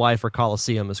Time Life or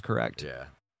Coliseum is correct. Yeah,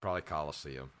 probably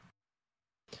Coliseum.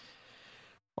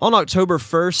 On October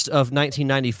 1st of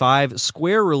 1995,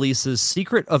 Square releases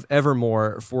Secret of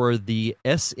Evermore for the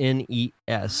SNES.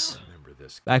 I remember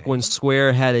this back when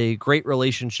Square had a great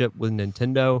relationship with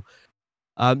Nintendo.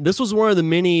 This was one of the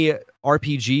many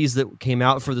RPGs that came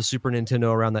out for the Super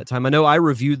Nintendo around that time. I know I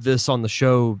reviewed this on the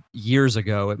show years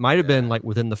ago. It might have been like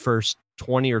within the first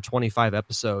 20 or 25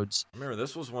 episodes. Remember,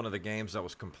 this was one of the games that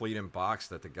was complete in box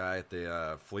that the guy at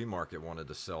the flea market wanted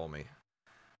to sell me,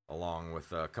 along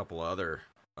with a couple other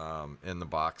in the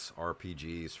box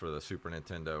RPGs for the Super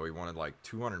Nintendo. He wanted like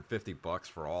 $250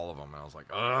 for all of them, and I was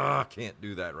like, I can't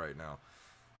do that right now.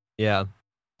 Yeah,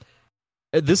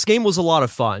 this game was a lot of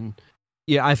fun.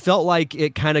 Yeah, I felt like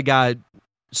it kind of got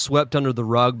swept under the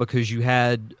rug because you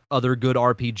had other good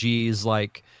RPGs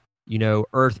like,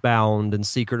 Earthbound and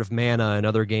Secret of Mana and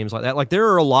other games like that. Like, there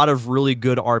are a lot of really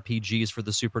good RPGs for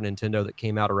the Super Nintendo that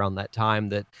came out around that time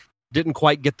that didn't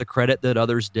quite get the credit that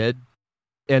others did.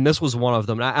 And this was one of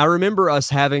them. I remember us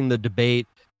having the debate.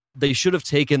 They should have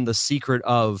taken the Secret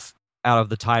of out of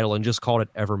the title and just called it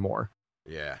Evermore.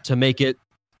 Yeah. To make it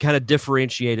kind of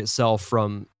differentiate itself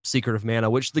from Secret of Mana,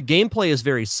 which the gameplay is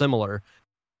very similar,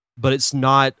 but it's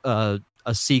not a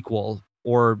sequel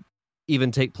or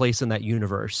even take place in that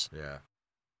universe. Yeah.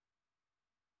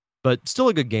 But still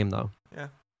a good game, though. Yeah.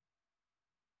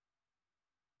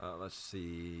 Let's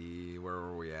see, where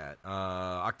were we at?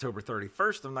 October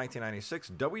 31st of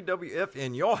 1996, WWF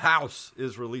in Your House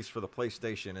is released for the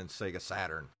PlayStation and Sega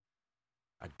Saturn.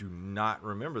 I do not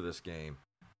remember this game.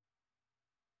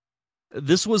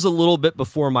 This was a little bit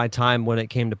before my time when it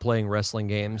came to playing wrestling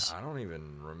games. I don't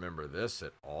even remember this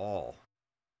at all.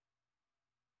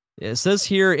 It says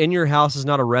here, In Your House is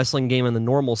not a wrestling game in the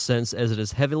normal sense, as it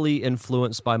is heavily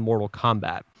influenced by Mortal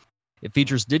Kombat. It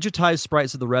features digitized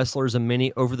sprites of the wrestlers and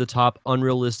many over-the-top,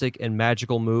 unrealistic, and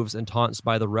magical moves and taunts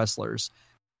by the wrestlers.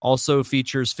 Also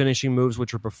features finishing moves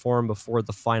which are performed before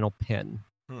the final pin.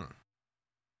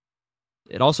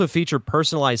 It also featured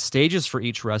personalized stages for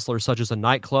each wrestler, such as a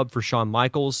nightclub for Shawn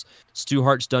Michaels, Stu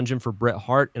Hart's dungeon for Bret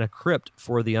Hart, and a crypt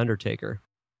for The Undertaker.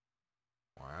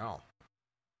 Wow.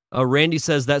 Randy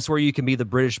says that's where you can be the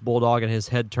British Bulldog and his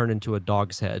head turned into a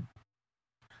dog's head.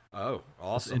 Oh,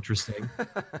 awesome. That's interesting.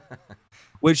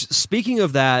 Which, speaking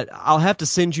of that, I'll have to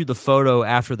send you the photo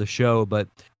after the show, but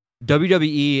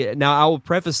WWE, now I will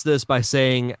preface this by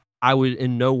saying I would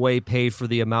in no way pay for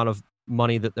the amount of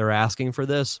money that they're asking for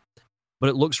this. but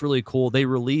it looks really cool. They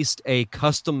released a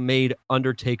custom-made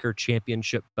Undertaker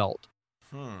Championship belt.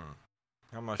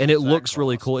 How much? And it looks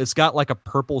really cool. It's got like a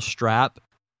purple strap,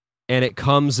 and it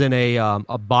comes in a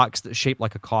box that's shaped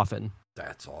like a coffin.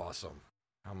 That's awesome.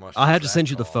 How much? I'll have to send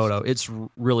you the photo. It's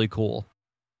really cool.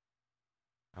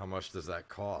 How much does that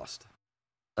cost?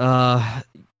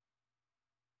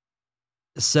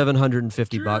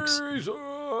 $750.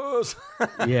 Jesus!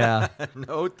 Yeah.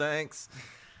 No thanks.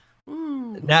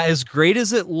 Ooh. Now, as great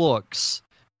as it looks,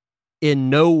 in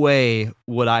no way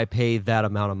would I pay that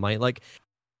amount of money. Like,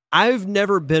 I've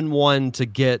never been one to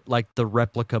get like the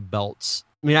replica belts.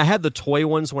 I mean, I had the toy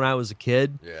ones when I was a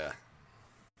kid. Yeah.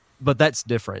 But that's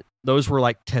different. Those were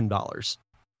like $10.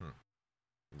 Yeah.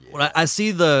 When I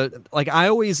see I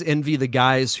always envy the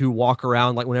guys who walk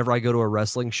around, like whenever I go to a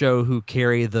wrestling show, who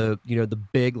carry the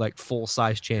big, like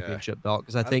full-size championship belt.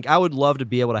 Because I think I would love to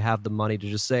be able to have the money to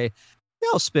just say, yeah,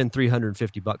 I'll spend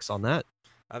 $350 on that.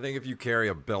 I think if you carry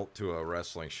a belt to a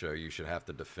wrestling show, you should have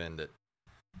to defend it.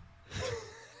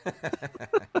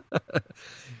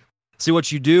 See,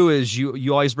 what you do is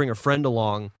you always bring a friend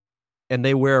along, and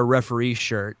they wear a referee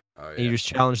shirt, and you just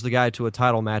challenge the guy to a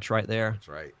title match right there. That's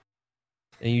right.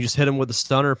 And you just hit him with a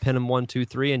stunner, pin him 1, 2,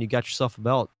 3, and you got yourself a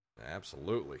belt.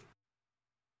 Absolutely.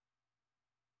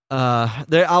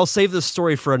 I'll save this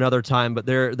story for another time, but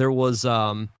there was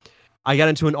I got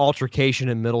into an altercation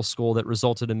in middle school that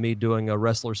resulted in me doing a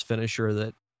wrestler's finisher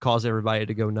that caused everybody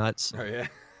to go nuts. Oh yeah.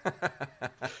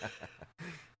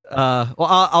 Well,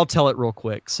 I'll tell it real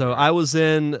quick. So I was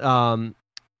in like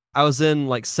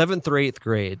 7th or 8th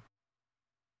grade,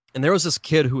 and there was this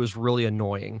kid who was really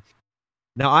annoying.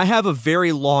 Now, I have a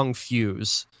very long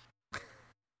fuse.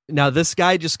 Now, this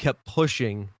guy just kept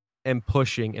pushing and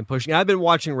pushing and pushing. I've been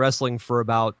watching wrestling for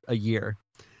about a year,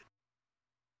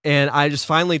 and I just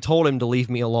finally told him to leave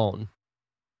me alone.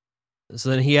 So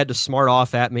then he had to smart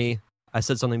off at me. I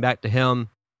said something back to him.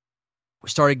 We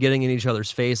started getting in each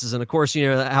other's faces, and of course, you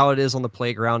know how it is on the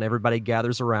playground. Everybody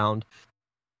gathers around,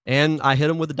 and I hit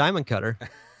him with a diamond cutter.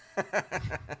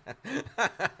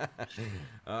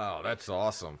 Oh, that's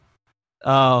awesome.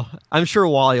 Oh, I'm sure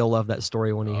Wally will love that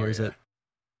story when he hears it.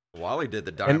 Wally did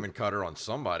the diamond cutter on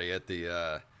somebody at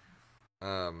the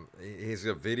he's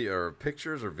a video or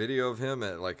pictures or video of him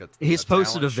at like he's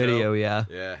posted a talent video, show.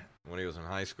 Yeah, when he was in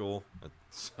high school. That's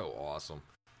so awesome.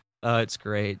 It's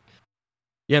great.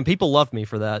 Yeah, and people love me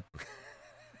for that.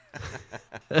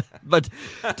 But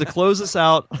to close us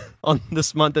out on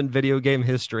this month in video game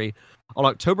history, on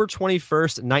October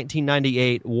 21st,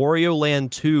 1998, Wario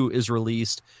Land 2 is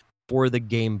released for the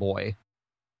Game Boy.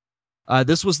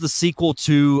 This was the sequel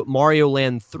to Mario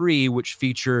Land 3, which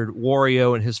featured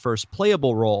Wario in his first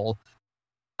playable role.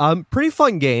 Pretty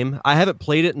fun game. I haven't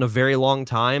played it in a very long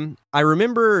time. I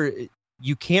remember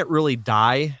you can't really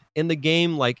die in the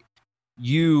game. Like,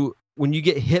 when you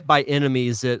get hit by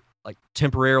enemies, it like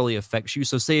temporarily affects you.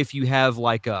 So say if you have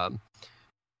like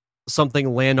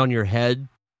something land on your head,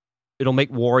 it'll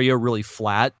make Wario really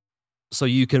flat, so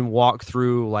you can walk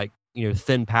through like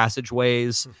thin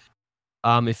passageways.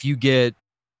 If you get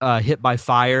hit by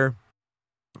fire,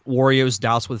 Wario's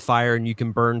doused with fire, and you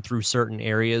can burn through certain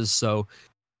areas. So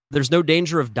there's no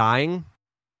danger of dying,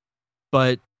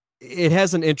 but it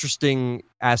has an interesting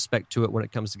aspect to it when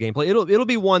it comes to gameplay. It'll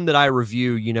be one that I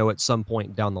review, at some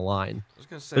point down the line. I was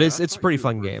gonna say, but it's a pretty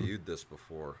fun game. Reviewed this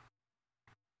before.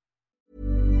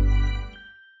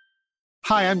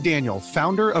 Hi, I'm Daniel,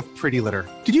 founder of Pretty Litter.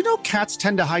 Did you know cats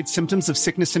tend to hide symptoms of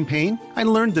sickness and pain? I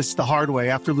learned this the hard way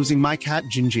after losing my cat,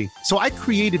 Gingy. So I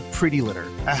created Pretty Litter,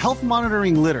 a health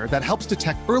monitoring litter that helps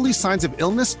detect early signs of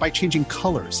illness by changing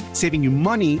colors, saving you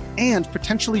money and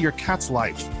potentially your cat's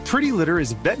life. Pretty Litter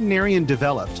is veterinarian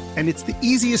developed, and it's the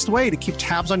easiest way to keep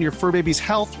tabs on your fur baby's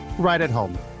health right at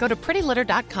home. Go to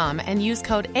prettylitter.com and use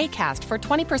code ACAST for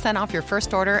 20% off your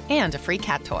first order and a free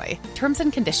cat toy. Terms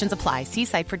and conditions apply. See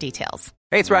site for details.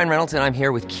 Hey, it's Ryan Reynolds, and I'm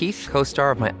here with Keith,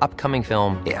 co-star of my upcoming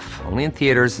film, If, only in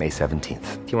theaters May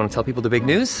 17th. Do you want to tell people the big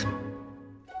news?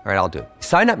 All right, I'll do it.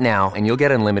 Sign up now and you'll get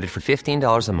unlimited for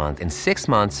 $15 a month and 6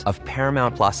 months of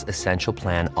Paramount Plus Essential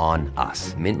Plan on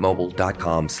us.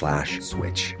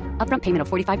 MintMobile.com/switch. Upfront payment of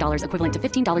 $45 equivalent to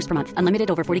 $15 per month. Unlimited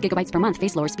over 40 gigabytes per month.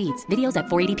 Face lower speeds. Videos at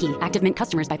 480p. Active Mint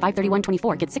customers by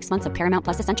 531.24 get 6 months of Paramount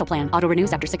Plus Essential Plan. Auto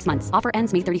renews after 6 months. Offer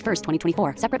ends May 31st,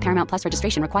 2024. Separate Paramount Plus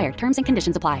registration required. Terms and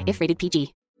conditions apply if rated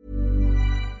PG.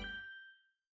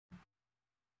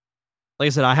 Like I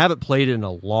said, I haven't played it in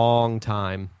a long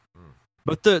time.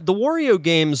 But the Wario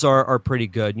games are pretty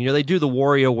good. They do the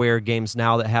WarioWare games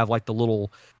now that have like the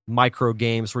little micro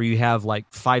games where you have like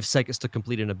 5 seconds to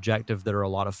complete an objective that are a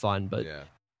lot of fun. But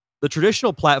the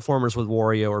traditional platformers with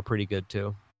Wario are pretty good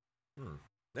too.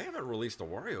 They haven't released a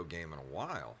Wario game in a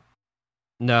while.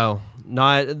 No,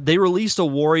 not. They released a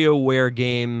WarioWare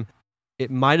game.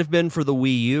 It might have been for the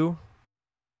Wii U,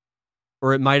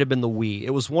 or it might have been the Wii.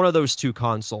 It was one of those two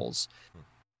consoles.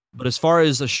 But as far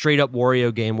as a straight-up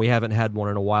Wario game, we haven't had one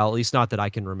in a while, at least not that I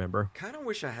can remember. Kind of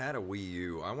wish I had a Wii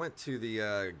U. I went to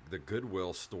the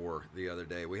Goodwill store the other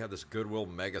day. We have this Goodwill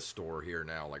mega store here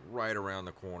now, like right around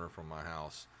the corner from my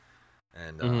house.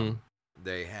 And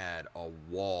they had a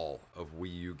wall of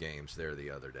Wii U games there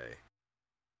the other day.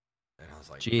 And I was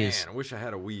like, Jeez. man, I wish I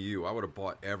had a Wii U. I would have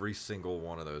bought every single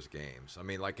one of those games. I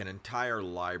mean, like an entire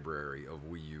library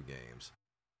of Wii U games.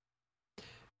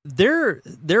 There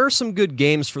are some good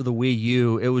games for the Wii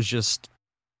U. It was just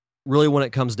really, when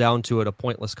it comes down to it, a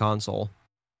pointless console.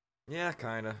 Yeah,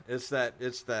 kind of. It's that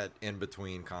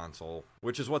in-between console,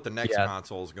 which is what the next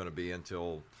console is going to be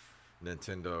until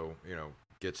Nintendo,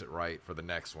 gets it right for the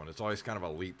next one. It's always kind of a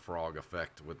leapfrog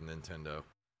effect with Nintendo.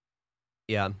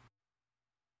 Yeah.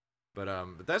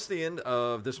 But that's the end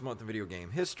of this month in video game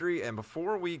history. And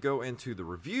before we go into the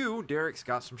review, Derek's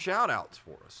got some shout-outs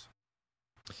for us.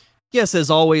 Yes, as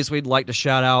always, we'd like to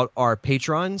shout out our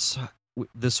patrons.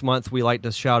 This month, we like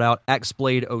to shout out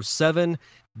Xblade07,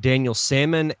 Daniel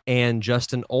Salmon, and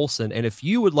Justin Olson. And if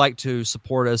you would like to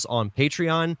support us on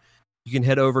Patreon, you can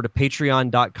head over to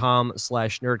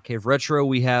patreon.com/nerdcaveretro.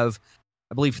 We have,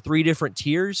 I believe, 3 different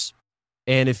tiers.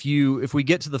 And if we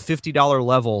get to the $50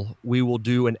 level, we will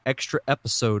do an extra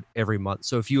episode every month.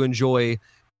 So if you enjoy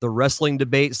the wrestling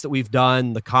debates that we've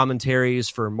done, the commentaries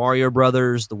for Mario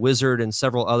Brothers, The Wizard, and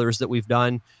several others that we've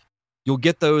done, you'll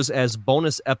get those as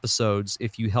bonus episodes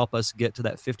if you help us get to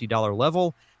that $50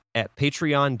 level at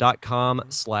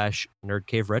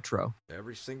patreon.com/nerdcaveretro.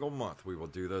 Every single month we will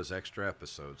do those extra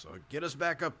episodes. So get us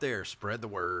back up there. Spread the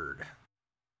word.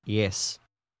 Yes.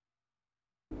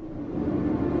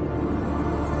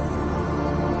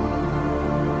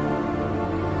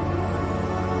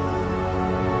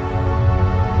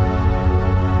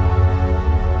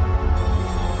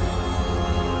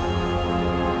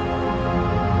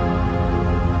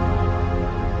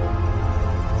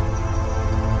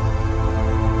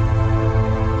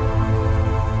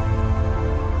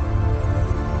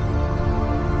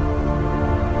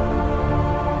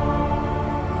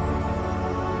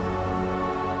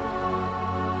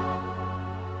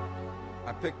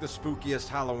 Pick the spookiest,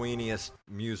 Halloweeniest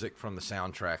music from the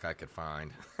soundtrack I could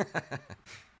find.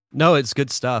 No, it's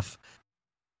good stuff.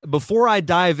 Before I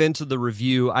dive into the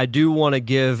review, I do want to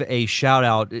give a shout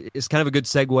out. It's kind of a good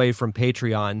segue from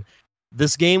Patreon.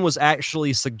 This game was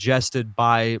actually suggested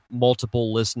by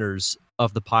multiple listeners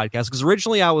of the podcast, because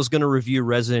originally I was going to review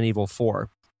Resident Evil 4.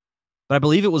 But I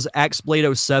believe it was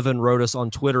Xblade07 wrote us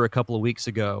on Twitter a couple of weeks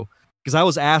ago, because I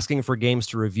was asking for games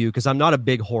to review, because I'm not a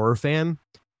big horror fan.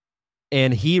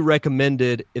 And he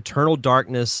recommended Eternal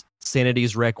Darkness,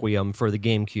 Sanity's Requiem for the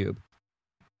GameCube.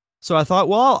 So I thought,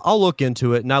 well, I'll look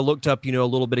into it. And I looked up, a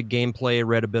little bit of gameplay,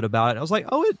 read a bit about it. I was like,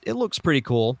 oh, it looks pretty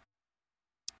cool.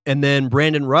 And then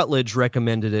Brandon Rutledge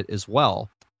recommended it as well.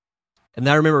 And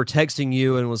I remember texting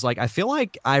you and was like, I feel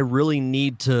like I really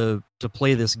need to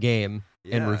play this game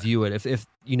and review it. If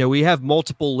we have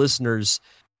multiple listeners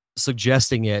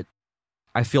suggesting it,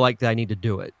 I feel like I need to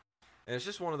do it. And it's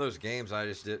just one of those games I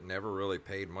just never really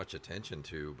paid much attention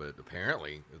to, but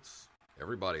apparently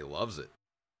everybody loves it.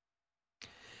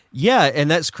 Yeah, and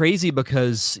that's crazy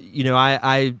because,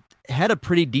 I had a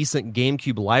pretty decent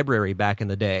GameCube library back in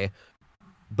the day,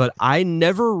 but I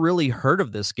never really heard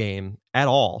of this game at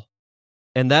all.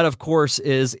 And that, of course,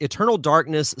 is Eternal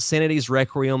Darkness, Sanity's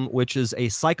Requiem, which is a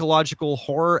psychological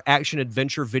horror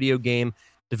action-adventure video game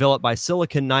developed by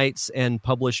Silicon Knights and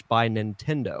published by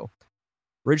Nintendo.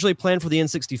 Originally planned for the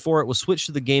N64, it was switched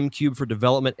to the GameCube for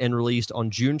development and released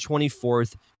on June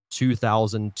 24th,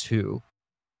 2002,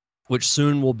 which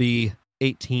soon will be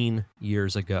 18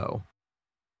 years ago.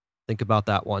 Think about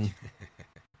that one.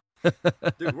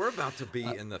 Dude, we're about to be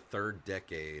in the 3rd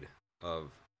decade of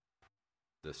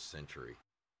this century.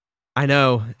 I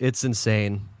know. It's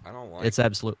insane. I don't like it. It's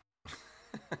absolute.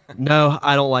 No,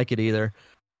 I don't like it either.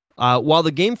 While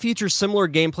the game features similar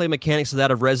gameplay mechanics to that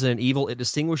of Resident Evil, it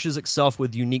distinguishes itself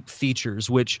with unique features,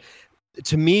 which,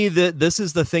 to me, this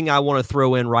is the thing I want to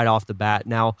throw in right off the bat.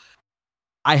 Now,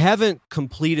 I haven't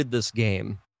completed this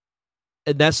game,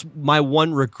 and that's my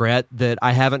one regret, that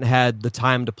I haven't had the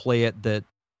time to play it,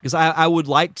 because I would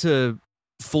like to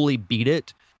fully beat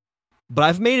it, but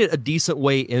I've made it a decent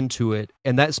way into it,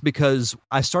 and that's because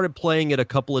I started playing it a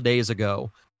couple of days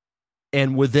ago,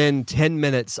 and within 10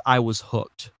 minutes, I was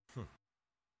hooked.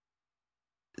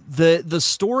 The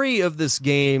story of this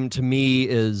game, to me,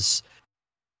 is,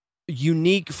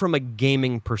 unique from a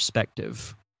gaming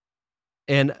perspective.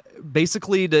 And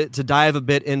basically, to dive a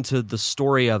bit into the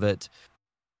story of it,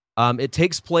 it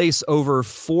takes place over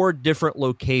 4 different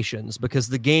locations because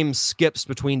the game skips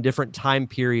between different time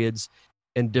periods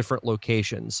and different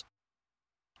locations.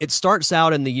 It starts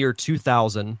out in the year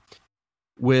 2000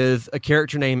 with a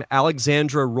character named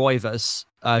Alexandra Roivas.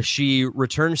 She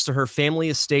returns to her family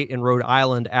estate in Rhode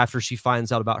Island after she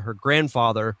finds out about her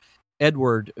grandfather,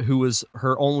 Edward, who was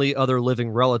her only other living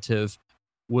relative,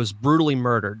 was brutally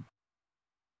murdered.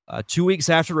 2 weeks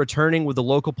after returning, with the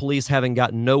local police having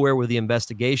gotten nowhere with the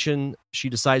investigation, she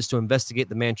decides to investigate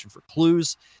the mansion for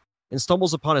clues and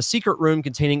stumbles upon a secret room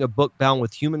containing a book bound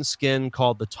with human skin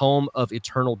called the Tome of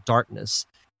Eternal Darkness.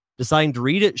 Deciding to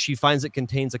read it, she finds it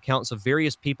contains accounts of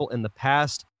various people in the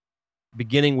past,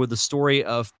 beginning with the story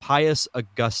of Pius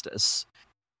Augustus.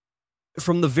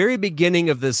 From the very beginning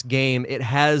of this game, it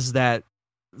has that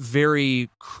very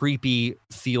creepy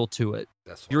feel to it.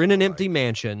 You're in an empty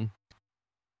mansion,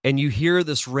 and you hear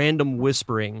this random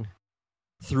whispering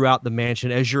throughout the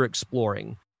mansion as you're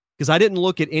exploring. Because I didn't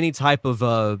look at any type of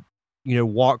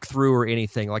walkthrough or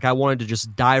anything. Like, I wanted to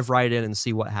just dive right in and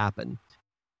see what happened.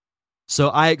 So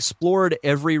I explored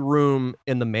every room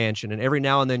in the mansion, and every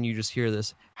now and then you just hear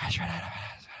this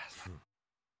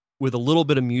with a little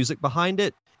bit of music behind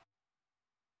it.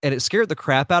 And it scared the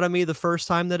crap out of me the first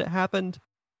time that it happened.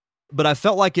 But I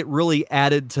felt like it really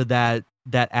added to that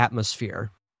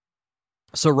atmosphere.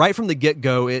 So right from the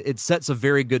get-go, it sets a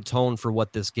very good tone for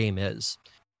what this game is,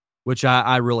 which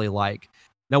I really like.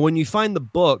 Now, when you find the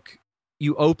book,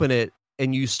 you open it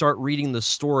and you start reading the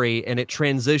story, and it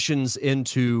transitions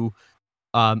into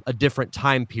a different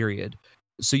time period.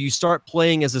 So you start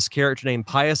playing as this character named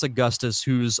Pius Augustus,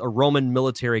 who's a Roman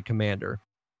military commander,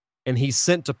 and he's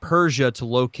sent to Persia to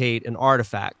locate an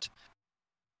artifact.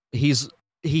 He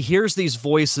hears these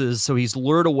voices, so he's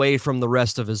lured away from the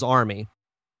rest of his army,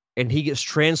 and he gets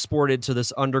transported to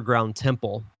this underground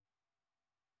temple.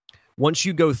 Once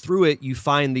you go through it, you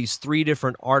find these 3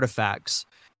 different artifacts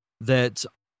that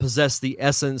possess the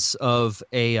essence of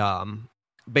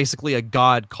basically a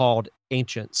god called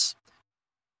Ancients.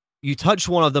 You touch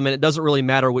one of them, and it doesn't really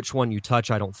matter which one you touch,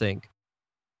 I don't think.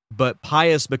 But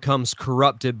Pius becomes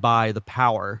corrupted by the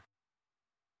power,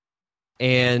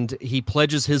 and he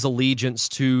pledges his allegiance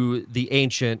to the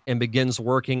Ancient and begins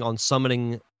working on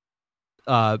summoning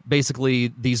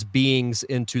basically these beings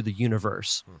into the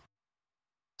universe.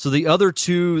 So the other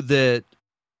 2 that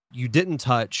you didn't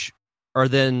touch are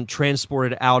then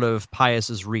transported out of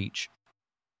Pius's reach.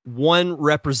 One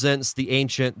represents the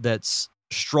Ancient that's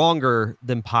stronger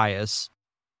than Pius,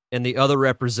 and the other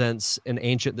represents an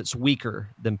Ancient that's weaker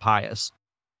than Pius.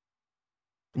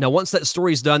 Now, once that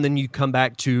story's done, then you come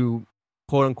back to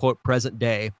quote-unquote present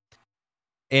day,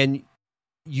 and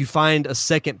you find a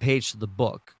second page to the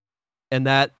book, and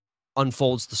that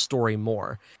unfolds the story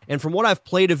more. And from what I've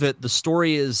played of it, the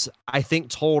story is, I think,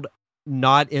 told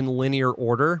not in linear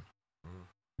order,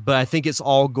 but I think it's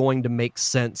all going to make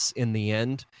sense in the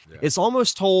end. Yeah. It's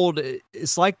almost told,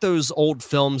 it's like those old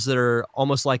films that are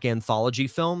almost like anthology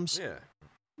films,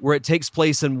 where it takes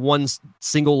place in one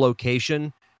single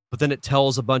location, but then it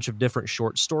tells a bunch of different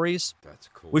short stories. That's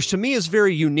cool. Which to me is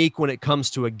very unique when it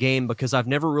comes to a game, because I've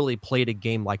never really played a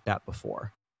game like that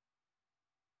before.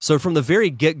 So from the very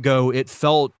get-go, it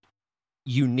felt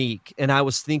unique, and I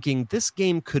was thinking, this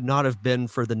game could not have been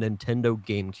for the Nintendo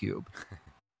GameCube.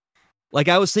 Like,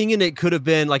 I was thinking it could have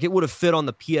been, like, it would have fit on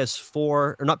the PS4,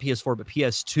 or not PS4, but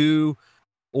PS2,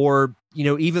 or,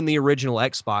 even the original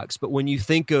Xbox. But when you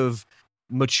think of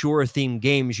mature-themed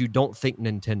games, you don't think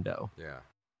Nintendo. Yeah.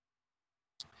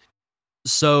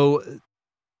 So,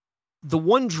 the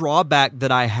one drawback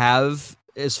that I have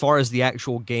as far as the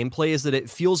actual gameplay is that it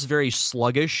feels very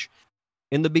sluggish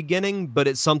in the beginning, but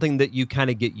it's something that you kind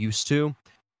of get used to,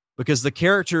 because the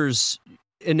characters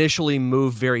initially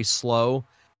move very slow,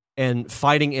 and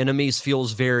fighting enemies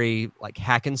feels very like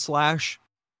hack and slash,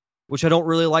 which I don't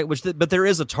really like. But there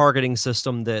is a targeting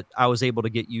system that I was able to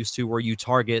get used to, where you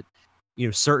target,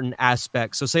 certain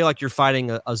aspects. So say like you're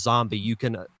fighting a zombie, you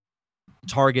can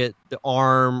target the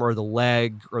arm or the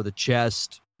leg or the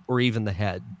chest or even the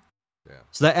head. Yeah.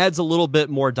 So that adds a little bit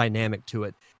more dynamic to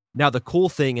it. Now the cool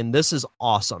thing, and this is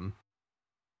awesome,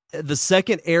 the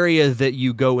second area that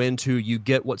you go into, you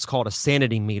get what's called a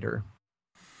sanity meter.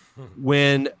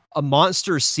 When a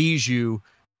monster sees you,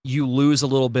 you lose a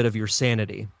little bit of your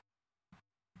sanity.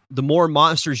 The more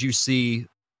monsters you see,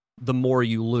 the more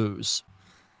you lose.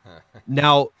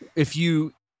 Now, if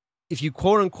you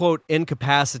quote unquote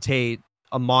incapacitate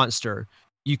a monster,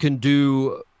 you can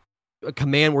do a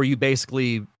command where you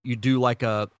do like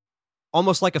a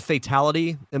almost like a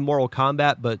fatality in Mortal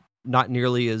Kombat, but not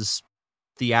nearly as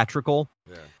theatrical.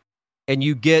 Yeah. And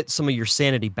you get some of your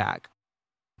sanity back.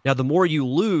 Now, the more you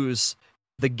lose,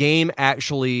 the game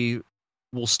actually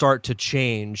will start to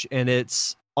change, and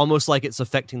it's almost like it's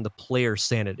affecting the player's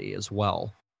sanity as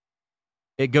well.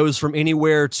 It goes from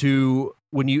anywhere to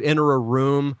when you enter a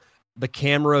room, the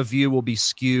camera view will be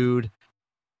skewed.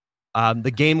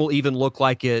 The game will even look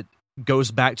like it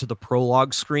goes back to the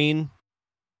prologue screen,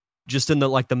 just in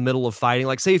the middle of fighting.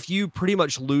 Like, say if you pretty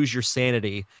much lose your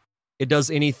sanity, it does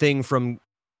anything from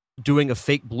doing a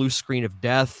fake blue screen of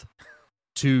death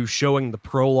to showing the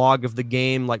prologue of the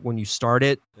game, like when you start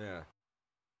it. Yeah.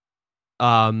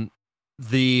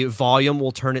 The volume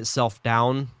will turn itself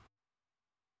down.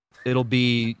 It'll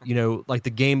be, like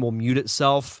the game will mute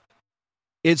itself.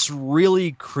 It's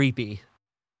really creepy.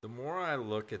 The more I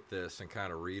look at this and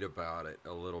kind of read about it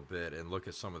a little bit and look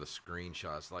at some of the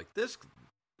screenshots, like this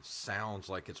sounds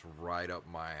like it's right up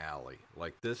my alley.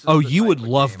 Like this is the you type would of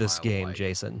love game this I game, like.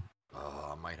 Jason.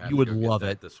 Oh, I might have You to would go get love that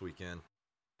it this weekend.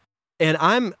 And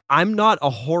I'm not a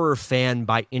horror fan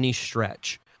by any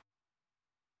stretch,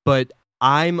 but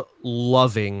I'm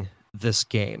loving this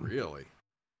game. Really?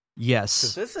 Yes.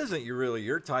 Because this isn't really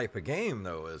your type of game,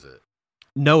 though, is it?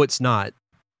 No, it's not.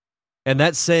 And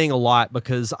that's saying a lot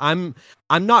because I'm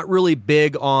not really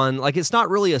big on, like, it's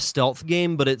not really a stealth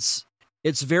game, but it's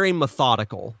very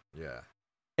methodical. Yeah.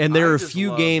 And there I are a just few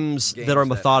love games that are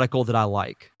methodical that I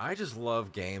like. I just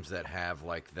love games that have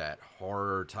like that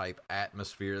horror type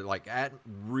atmosphere, like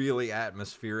really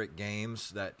atmospheric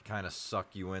games that kind of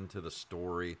suck you into the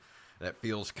story. That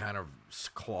feels kind of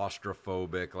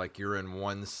claustrophobic, like you're in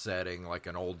one setting, like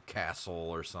an old castle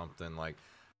or something. Like,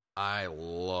 I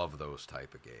love those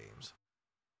type of games.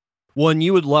 Well, and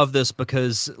you would love this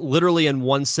because literally in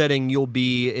one setting you'll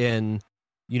be in,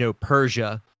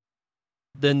 Persia.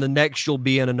 Then the next you'll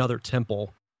be in another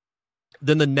temple.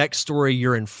 Then the next story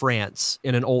you're in France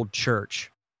in an old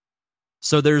church.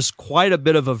 So there's quite a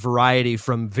bit of a variety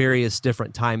from various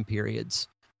different time periods.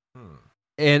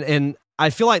 And I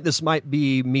feel like this might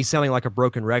be me sounding like a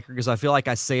broken record because I feel like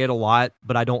I say it a lot,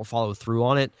 but I don't follow through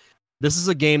on it. This is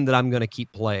a game that I'm going to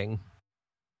keep playing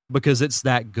because it's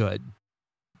that good.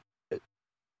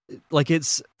 Like,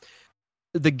 the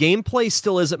gameplay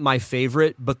still isn't my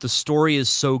favorite, but the story is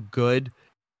so good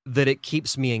that it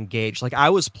keeps me engaged. Like, I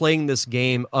was playing this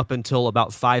game up until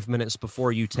about 5 minutes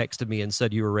before you texted me and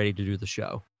said you were ready to do the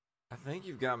show. I think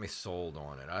you've got me sold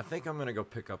on it. I think I'm gonna go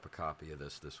pick up a copy of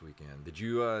this weekend. Did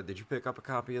you pick up a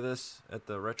copy of this at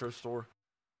the retro store?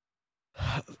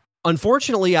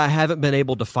 Unfortunately, I haven't been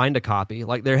able to find a copy.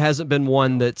 Like, there hasn't been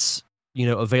one that's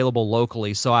available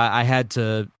locally, so I had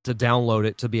to download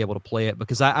it to be able to play it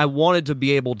because I wanted to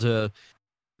be able to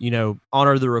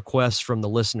honor the requests from the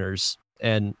listeners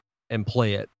and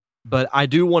play it. But I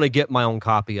do want to get my own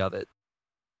copy of it.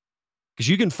 Because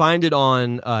you can find it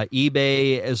on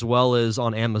eBay as well as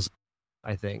on Amazon,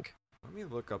 I think. Let me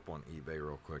look up on eBay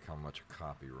real quick how much a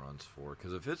copy runs for.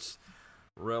 Because if it's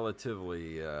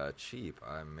relatively cheap,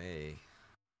 I may...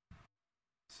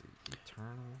 Let's see,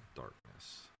 Eternal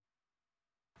Darkness.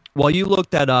 While you look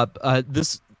that up,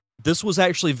 this was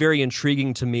actually very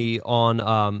intriguing to me on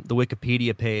the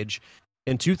Wikipedia page.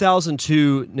 In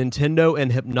 2002, Nintendo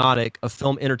and Hypnotic, a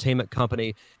film entertainment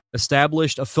company,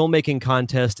 established a filmmaking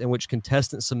contest in which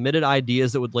contestants submitted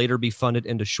ideas that would later be funded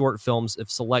into short films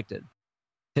if selected.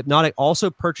 Hypnotic also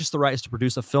purchased the rights to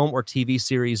produce a film or TV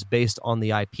series based on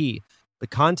the IP. The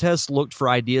contest looked for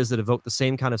ideas that evoke the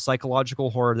same kind of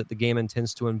psychological horror that the game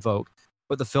intends to invoke,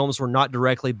 but the films were not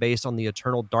directly based on the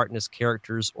Eternal Darkness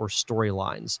characters or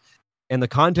storylines. And the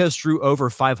contest drew over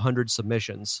 500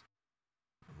 submissions.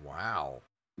 Wow.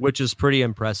 Which is pretty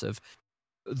impressive.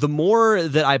 The more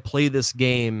that I play this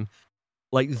game,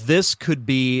 like, this could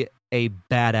be a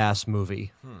badass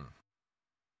movie.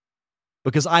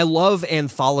 Because I love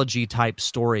anthology type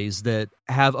stories that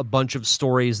have a bunch of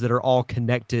stories that are all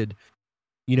connected,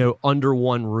 under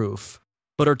one roof,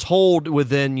 but are told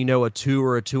within, a 2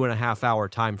 or a 2.5 hour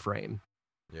time frame.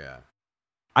 Yeah.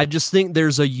 I just think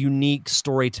there's a unique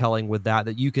storytelling with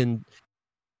that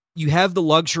you have the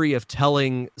luxury of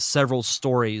telling several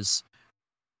stories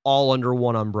all under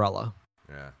one umbrella.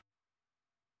 Yeah.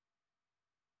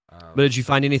 But did you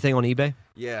find anything on eBay?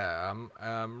 Yeah,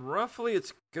 roughly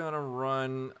it's gonna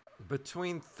run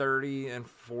between $30 and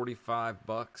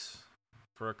 $45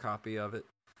 for a copy of it.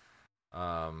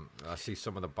 I see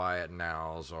some of the buy it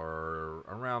nows are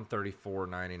around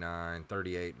 $34.99,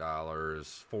 $38,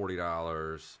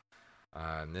 $40,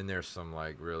 and then there's some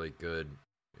like really good,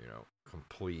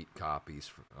 complete copies.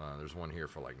 There's one here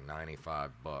for like $95,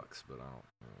 but I don't.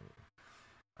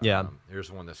 Yeah.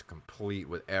 Here's one that's complete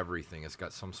with everything. It's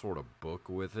got some sort of book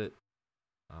with it.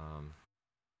 A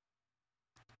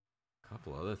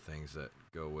couple other things that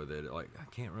go with it. Like, I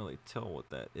can't really tell what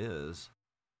that is.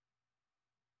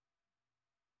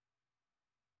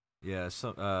 Yeah,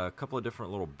 a couple of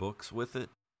different little books with it.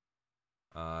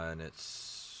 And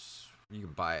you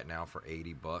can buy it now for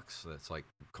 $80. That's like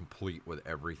complete with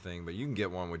everything. But you can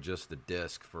get one with just the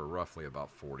disc for roughly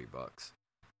about $40.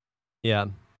 Yeah.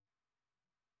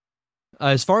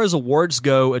 As far as awards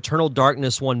go, Eternal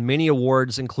Darkness won many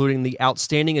awards, including the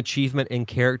Outstanding Achievement in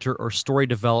Character or Story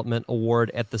Development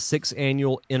Award at the 6th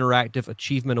Annual Interactive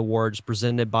Achievement Awards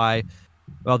presented by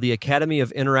the Academy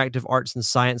of Interactive Arts and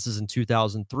Sciences in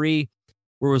 2003,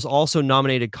 where it was also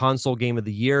nominated Console Game of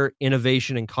the Year,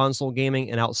 Innovation in Console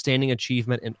Gaming, and Outstanding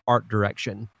Achievement in Art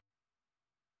Direction.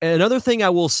 And another thing I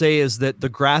will say is that the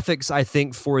graphics, I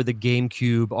think, for the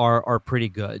GameCube are pretty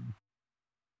good.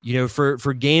 You know,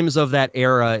 for games of that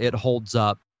era, it holds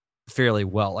up fairly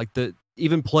well. Like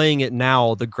even playing it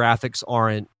now, the graphics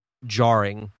aren't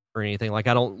jarring or anything. Like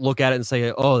I don't look at it and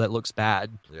say, "Oh, that looks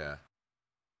bad." Yeah,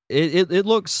 it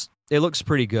looks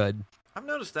pretty good. I've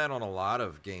noticed that on a lot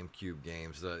of GameCube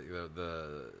games.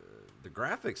 The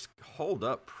graphics hold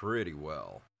up pretty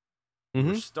well.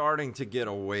 Mm-hmm. We're starting to get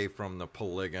away from the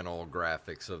polygonal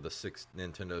graphics of the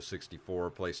Nintendo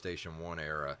 64, PlayStation 1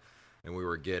 era. And we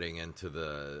were getting into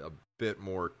a bit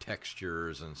more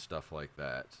textures and stuff like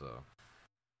that. So,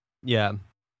 yeah,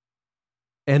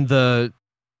 and the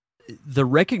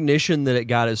recognition that it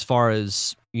got as far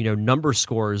as number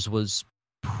scores was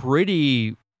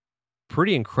pretty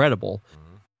incredible.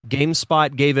 Mm-hmm.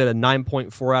 GameSpot gave it a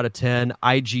 9.4 out of 10.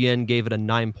 IGN gave it a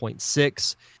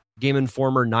 9.6. Game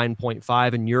Informer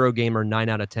 9.5, and Eurogamer 9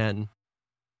 out of 10.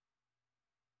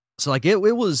 So like it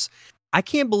was. I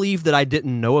can't believe that I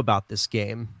didn't know about this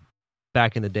game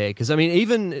back in the day. Because, I mean,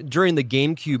 even during the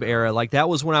GameCube era, like that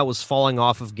was when I was falling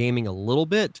off of gaming a little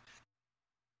bit.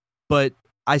 But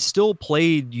I still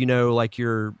played, like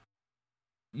your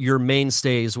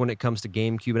mainstays when it comes to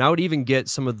GameCube. And I would even get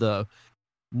some of the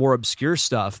more obscure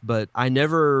stuff. But I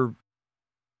never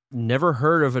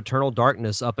heard of Eternal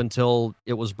Darkness up until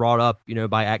it was brought up,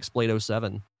 by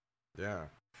AxeBlade07. Yeah.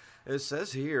 It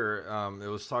says here, it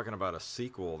was talking about a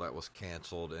sequel that was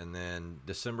canceled, and then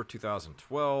December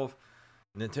 2012,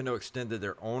 Nintendo extended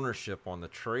their ownership on the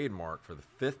trademark for the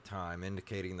 5th time,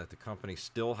 indicating that the company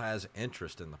still has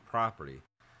interest in the property.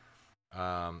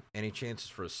 Any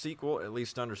chances for a sequel, at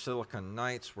least under Silicon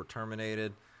Knights, were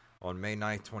terminated on May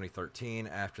 9th, 2013,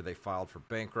 after they filed for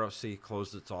bankruptcy,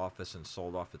 closed its office, and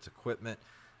sold off its equipment.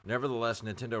 Nevertheless,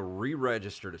 Nintendo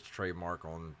re-registered its trademark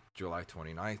on July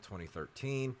 29th,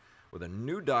 2013, with a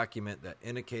new document that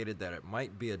indicated that it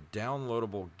might be a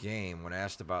downloadable game. When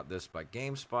asked about this by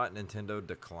GameSpot, Nintendo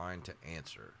declined to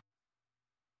answer.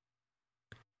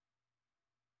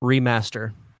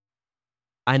 Remaster.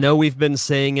 I know we've been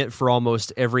saying it for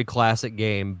almost every classic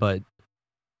game, but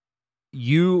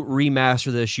you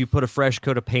remaster this, you put a fresh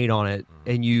coat of paint on it,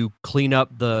 and you clean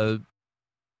up the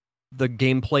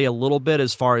gameplay a little bit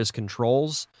as far as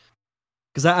controls.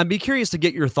 Because I'd be curious to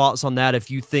get your thoughts on that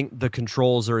if you think the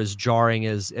controls are as jarring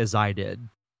as I did.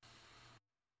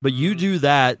 But you do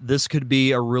that, this could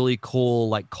be a really cool,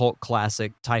 like, cult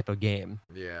classic type of game.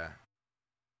 Yeah.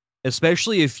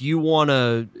 Especially if you want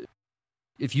to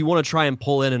try and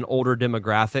pull in an older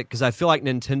demographic, because I feel like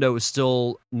Nintendo is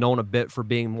still known a bit for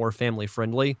being more family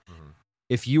friendly. Mm-hmm.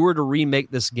 If you were to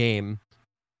remake this game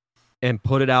and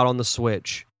put it out on the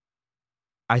Switch,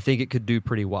 I think it could do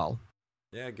pretty well.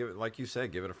 Yeah, give it, like you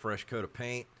said, give it a fresh coat of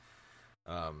paint,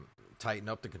 tighten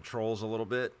up the controls a little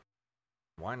bit.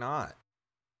 Why not?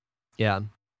 Yeah.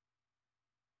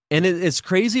 And it's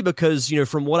crazy because,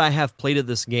 from what I have played of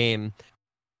this game,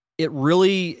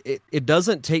 it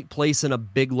doesn't take place in a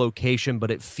big location, but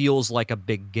it feels like a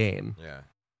big game. Yeah.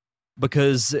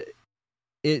 Because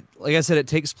like I said, it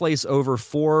takes place over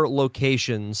 4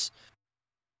 locations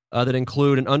that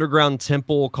include an underground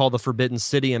temple called the Forbidden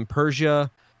City in Persia,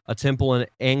 a temple in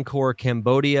Angkor,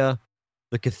 Cambodia,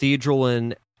 the cathedral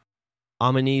in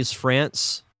Amiens,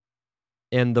 France,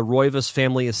 and the Roivas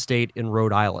family estate in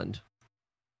Rhode Island.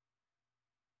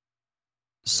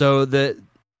 So the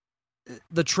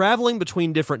traveling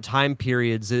between different time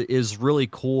periods is really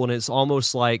cool, and it's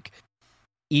almost like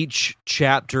each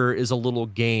chapter is a little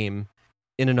game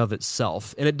in and of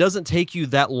itself. And it doesn't take you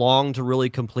that long to really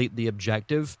complete the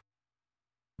objective,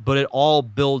 but it all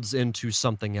builds into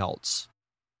something else.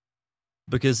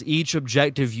 Because each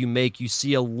objective you make, you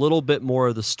see a little bit more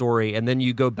of the story, and then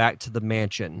you go back to the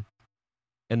mansion.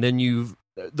 And then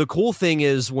the cool thing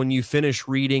is when you finish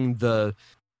reading the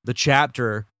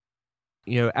chapter,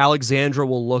 Alexandra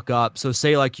will look up. So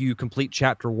say like you complete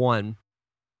chapter 1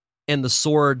 and the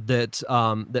sword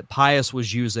that Pius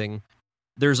was using,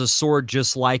 there's a sword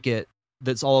just like it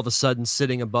that's all of a sudden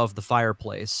sitting above the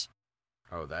fireplace.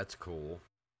 Oh, that's cool.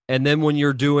 And then when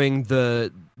you're doing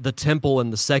the temple in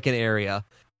the second area,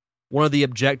 one of the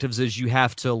objectives is you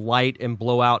have to light and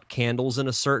blow out candles in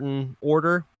a certain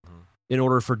order in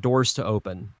order for doors to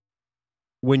open.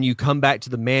 When you come back to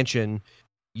the mansion,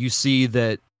 you see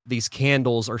that these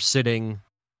candles are sitting,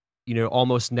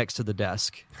 almost next to the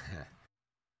desk.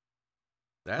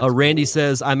 Randy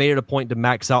says, I made it a point to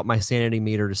max out my sanity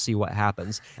meter to see what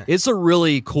happens. It's a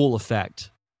really cool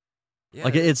effect. Yeah,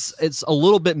 like it's a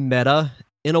little bit meta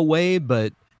in a way,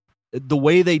 but the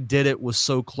way they did it was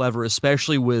so clever,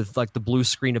 especially with like the blue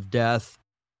screen of death,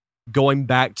 going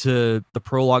back to the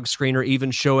prologue screen, or even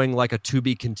showing like a to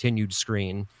be continued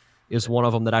screen is one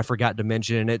of them that I forgot to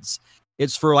mention. And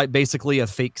it's for like basically a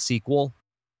fake sequel.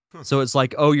 So it's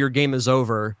like, oh, your game is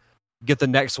over. Get the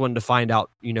next one to find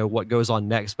out, what goes on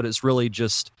next. But it's really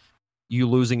just you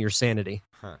losing your sanity.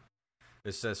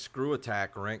 It says Screw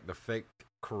Attack ranked the fake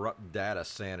corrupt data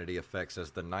sanity effects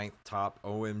as the 9th top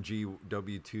OMG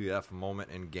WTF moment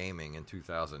in gaming in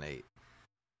 2008.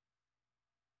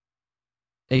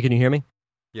 Hey, can you hear me?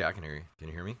 Yeah, I can hear you. Can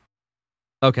you hear me?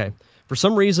 Okay. For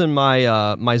some reason,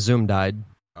 my Zoom died.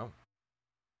 Oh,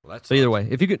 well, that's. But either way,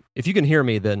 if you can hear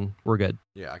me, then we're good.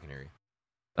 Yeah, I can hear you.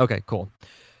 Okay, cool.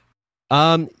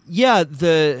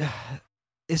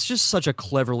 It's just such a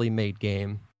cleverly made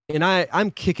game, and I'm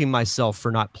kicking myself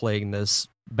for not playing this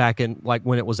back in like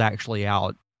when it was actually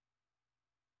out.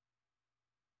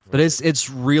 But it's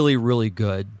really, really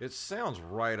good. It sounds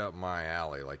right up my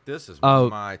alley. Like, this is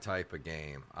my type of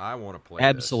game. I want to play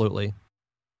absolutely. this.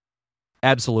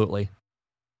 Absolutely.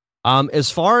 As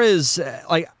far as,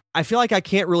 like, I feel like I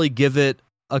can't really give it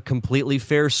a completely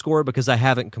fair score because I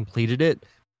haven't completed it.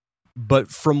 But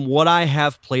from what I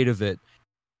have played of it,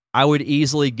 I would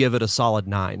easily give it a solid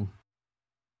 9.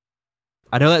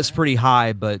 I know that's pretty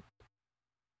high, but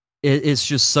it's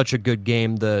just such a good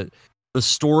game. The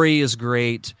story is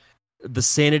great. The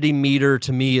sanity meter,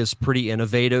 to me, is pretty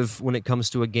innovative when it comes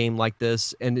to a game like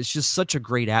this, and it's just such a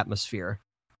great atmosphere.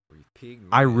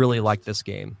 I really like this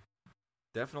game.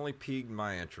 Definitely piqued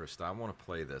my interest. I want to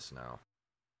play this now.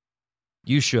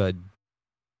 You should.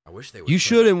 I wish they would. You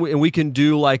should, and we can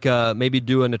do like maybe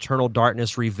do an Eternal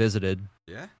Darkness Revisited.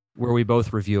 Yeah. Where we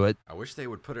both review it. I wish they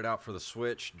would put it out for the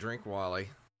Switch. Drink, Wally.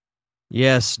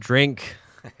 Yes, drink.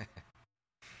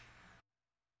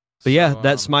 But yeah,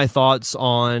 that's my thoughts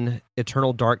on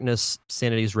Eternal Darkness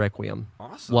Sanity's Requiem.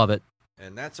 Awesome. Love it.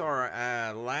 And that's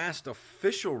our last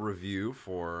official review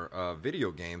for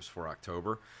video games for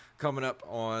October. Coming up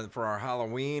for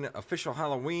our official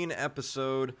Halloween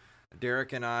episode,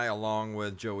 Derek and I, along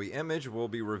with Joey Image, will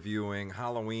be reviewing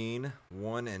Halloween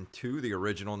 1 and 2, the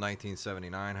original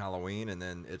 1979 Halloween, and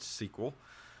then its sequel.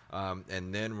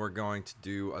 And then we're going to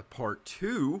do a part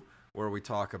 2 where we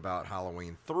talk about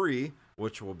Halloween 3,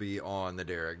 which will be on the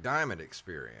Derek Diamond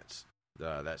Experience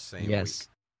that same week.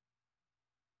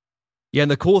 Yeah,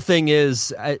 and the cool thing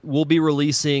is we'll be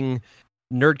releasing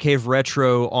Nerd Cave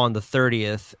Retro on the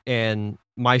 30th and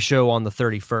my show on the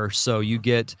 31st. So you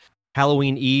get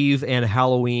Halloween Eve and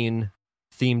Halloween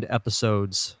themed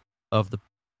episodes of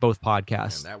both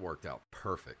podcasts. And that worked out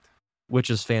perfect. Which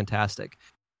is fantastic.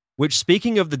 Which,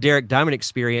 speaking of the Derek Diamond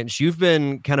Experience, you've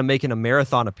been kind of making a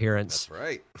marathon appearance.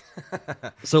 That's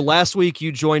right. So last week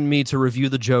you joined me to review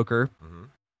The Joker,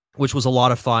 which was a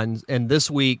lot of fun. And this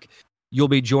week you'll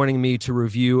be joining me to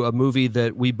review a movie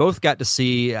that we both got to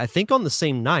see, I think, on the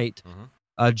same night,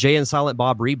 Jay and Silent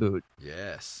Bob Reboot.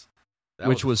 Yes.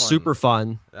 Which was super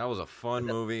fun. That was a fun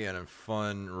movie and a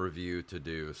fun review to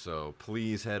do. So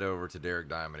please head over to Derek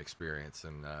Diamond Experience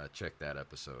and check that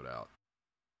episode out.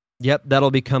 Yep, that'll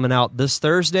be coming out this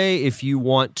Thursday. If you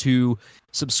want to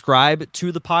subscribe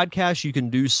to the podcast, you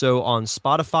can do so on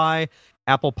Spotify,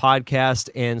 Apple Podcast,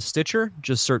 and Stitcher.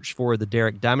 Just search for the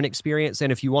Derek Diamond Experience.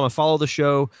 And if you want to follow the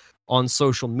show on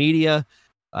social media,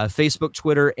 Facebook,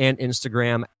 Twitter, and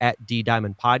Instagram at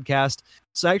DDiamond Podcast.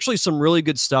 So actually some really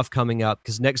good stuff coming up,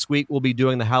 because next week we'll be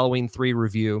doing the Halloween 3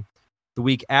 review. The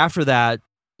week after that,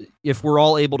 if we're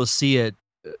all able to see it,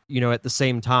 at the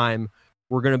same time,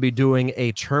 we're going to be doing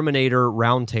a Terminator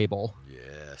roundtable.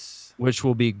 Yes. Which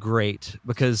will be great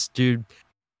because, dude,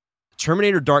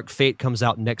 Terminator Dark Fate comes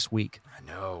out next week. I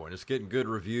know, and it's getting good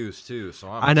reviews too. So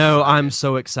I'm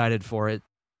so excited for it.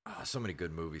 So many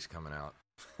good movies coming out.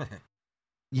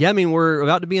 Yeah, I mean, we're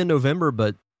about to be in November,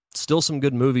 but still some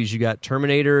good movies. You got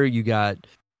Terminator, you got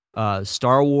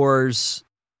Star Wars,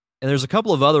 and there's a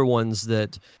couple of other ones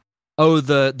that Oh,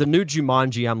 the new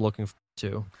Jumanji I'm looking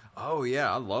to. Oh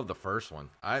yeah, I love the first one.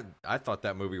 I thought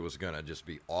that movie was gonna just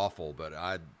be awful, but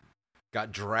I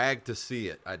got dragged to see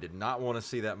it. I did not want to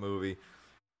see that movie.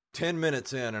 10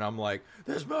 minutes in, and I'm like,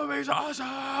 this movie's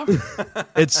awesome.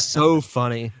 It's so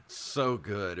funny. So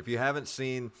good. If you haven't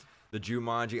seen the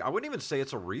Jumanji, I wouldn't even say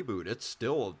it's a reboot. It's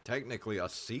still technically a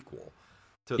sequel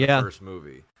to the first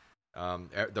movie.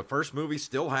 The first movie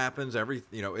still happens.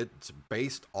 It's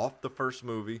based off the first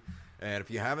movie. And if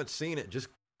you haven't seen it, just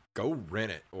go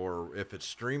rent it. Or if it's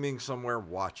streaming somewhere,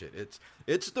 watch it.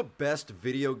 It's the best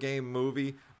video game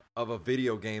movie of a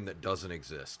video game that doesn't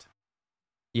exist.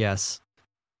 Yes.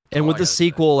 And with the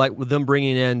sequel, like with them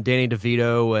bringing in Danny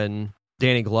DeVito and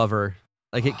Danny Glover,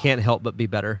 like it can't help but be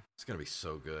better. It's going to be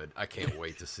so good. I can't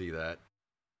wait to see that.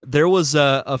 There was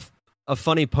a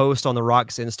funny post on The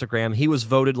Rock's Instagram. He was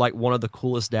voted like one of the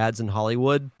coolest dads in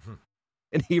Hollywood.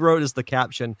 And he wrote as the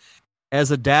caption,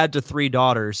 "As a dad to 3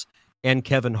 daughters and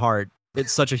Kevin Hart,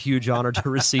 it's such a huge honor to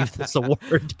receive this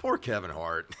award." Poor Kevin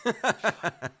Hart.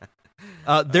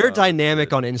 Their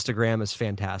dynamic on Instagram is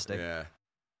fantastic. Yeah.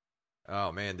 Oh,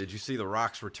 man, did you see The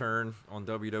Rock's return on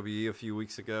WWE a few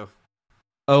weeks ago?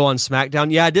 Oh, on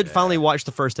SmackDown? Yeah, I did finally watch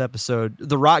the first episode.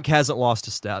 The Rock hasn't lost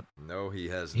a step. No, he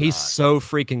has He's not. so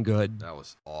freaking good. That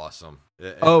was awesome.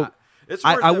 It's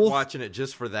worth watching it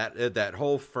just for that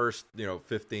whole first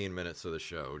 15 minutes of the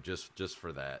show, just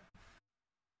for that.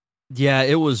 Yeah,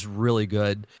 it was really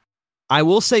good. I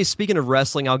will say, speaking of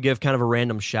wrestling, I'll give kind of a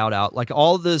random shout out. Like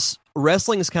all this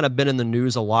wrestling has kind of been in the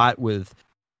news a lot with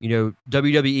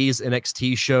WWE's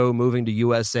NXT show moving to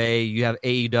USA. You have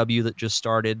AEW that just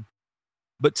started.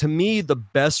 But to me, the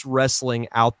best wrestling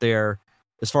out there,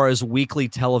 as far as weekly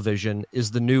television,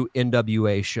 is the new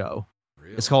NWA show.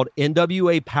 Really? It's called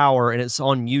NWA Power, and it's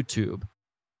on YouTube.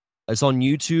 It's on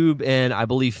YouTube and I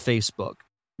believe Facebook.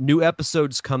 New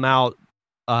episodes come out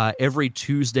every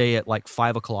Tuesday at like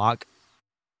 5:00.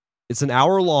 It's an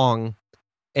hour long,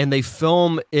 and they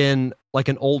film in like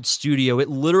an old studio. It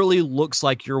literally looks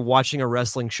like you're watching a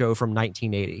wrestling show from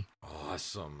 1980.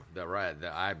 Awesome.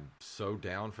 I'm so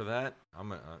down for that.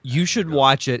 You should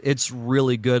watch it. It's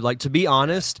really good. Like, to be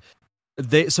honest,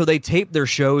 they tape their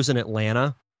shows in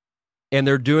Atlanta, and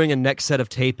they're doing a next set of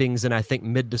tapings in, I think,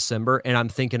 mid-December, and I'm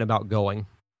thinking about going.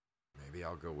 Maybe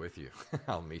I'll go with you.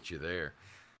 I'll meet you there.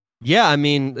 Yeah, I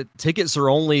mean, the tickets are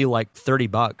only like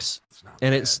 $30. It's not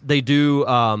bad. They do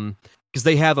because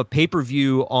they have a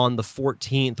pay-per-view on the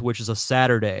 14th, which is a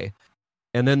Saturday,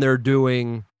 and then they're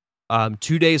doing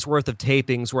 2 days worth of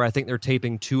tapings where I think they're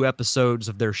taping 2 episodes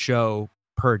of their show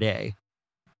per day,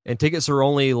 and tickets are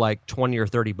only like $20 or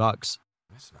 $30.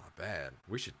 That's not bad.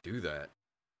 We should do that.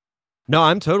 No,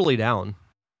 I'm totally down.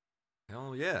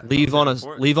 Hell yeah! Leave on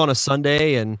a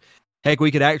Sunday, and heck,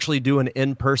 we could actually do an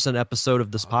in-person episode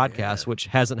of this podcast, which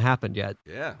hasn't happened yet.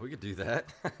 Yeah, we could do that.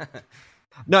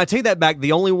 No, I take that back.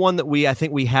 The only one that I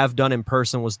think we have done in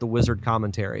person was the Wizard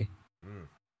commentary,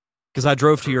 because I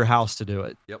drove to your house to do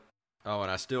it. Yep. Oh,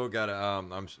 and I still got to.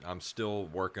 I'm still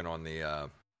working on the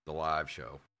live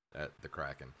show at the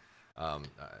Kraken.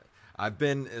 I've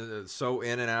been so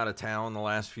in and out of town the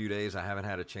last few days. I haven't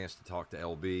had a chance to talk to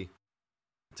LB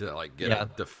to get a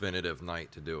definitive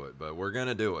night to do it, but we're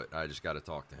gonna do it. I just got to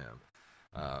talk to him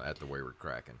at the Wayward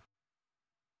Kraken.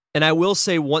 And I will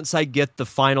say, once I get the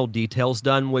final details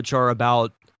done, which are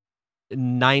about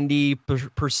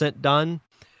 90% done,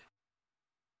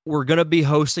 we're going to be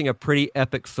hosting a pretty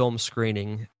epic film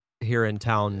screening here in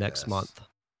town next month.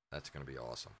 That's going to be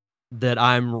awesome. That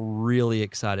I'm really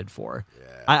excited for.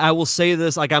 Yeah. I will say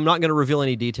this, like, I'm not going to reveal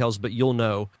any details, but you'll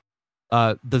know.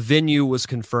 The venue was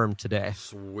confirmed today.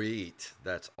 Sweet.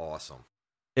 That's awesome.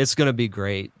 It's going to be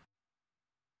great.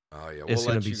 Oh, yeah. We'll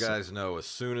let you guys know as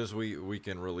soon as we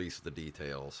can release the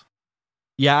details.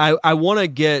 Yeah, I want to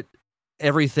get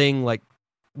everything like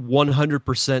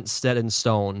 100% set in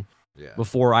stone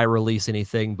before I release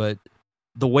anything. But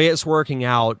the way it's working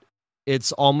out,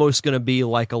 it's almost going to be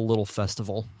like a little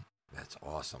festival. That's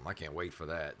awesome. I can't wait for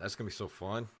that. That's going to be so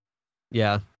fun.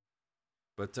 Yeah.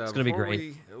 But it's going to be great.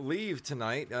 Before we leave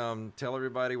tonight, tell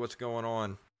everybody what's going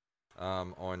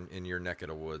on in your neck of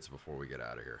the woods before we get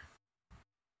out of here.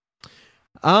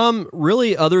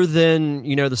 Really, other than,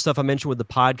 the stuff I mentioned with the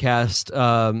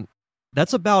podcast,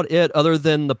 that's about it. Other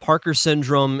than the Parker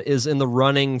Syndrome is in the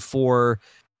running for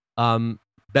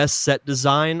Best Set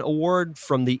Design Award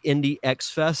from the Indie X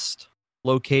Fest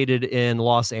located in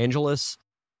Los Angeles.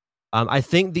 I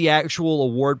think the actual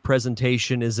award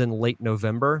presentation is in late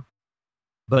November,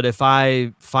 but if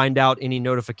I find out any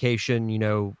notification,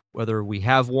 whether we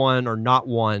have one or not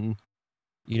one,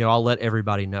 I'll let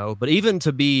everybody know. But even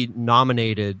to be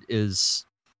nominated is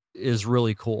is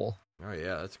really cool. Oh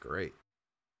yeah, that's great.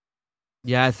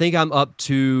 Yeah, I think I'm up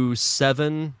to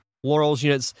 7 laurels.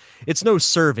 It's no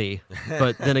Survey,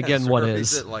 but then again, what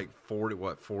is? At like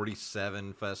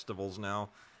 47 festivals now?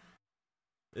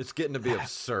 It's getting to be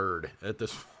absurd at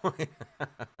this point.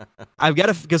 I've got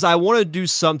to, because I want to do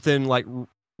something like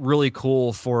really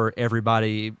cool for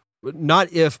everybody.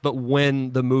 Not if, but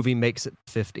when the movie makes it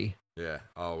 50. Yeah.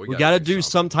 Oh, we got to do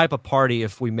some type of party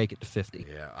if we make it to 50.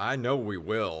 Yeah, I know we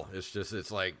will.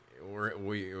 It's like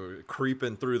we're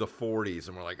creeping through the 40s,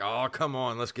 and we're like, oh, come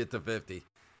on, let's get to 50.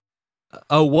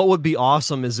 Oh, what would be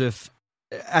awesome is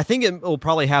I think it will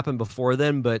probably happen before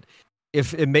then, but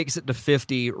if it makes it to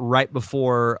 50 right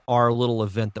before our little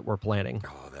event that we're planning.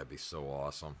 Oh, that'd be so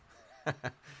awesome.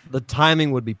 The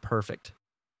timing would be perfect.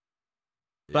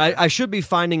 Yeah. But I should be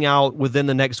finding out within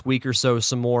the next week or so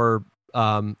some more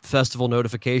festival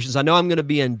notifications. I know I'm going to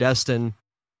be in Destin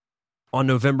on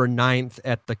November 9th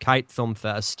at the Kite Film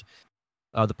Fest.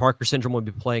 The Parker Syndrome will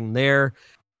be playing there.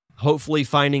 Hopefully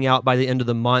finding out by the end of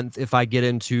the month if I get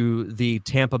into the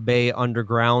Tampa Bay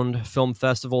Underground Film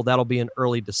Festival. That'll be in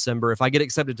early December. If I get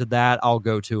accepted to that, I'll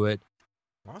go to it.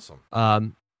 Awesome.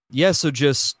 Yeah, so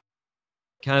just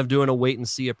kind of doing a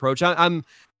wait-and-see approach. I'm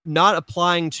not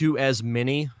applying to as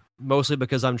many, mostly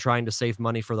because I'm trying to save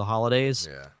money for the holidays.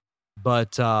 Yeah.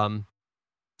 But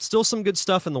still some good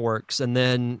stuff in the works. And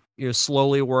then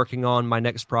slowly working on my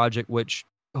next project, which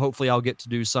hopefully I'll get to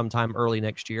do sometime early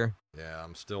next year. Yeah,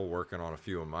 I'm still working on a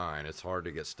few of mine. It's hard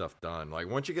to get stuff done. Like,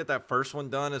 once you get that first one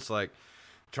done, it's like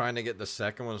trying to get the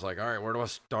second one. It's like, all right, where do I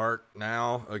start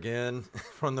now again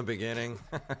from the beginning?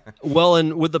 Well,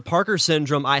 and with the Parker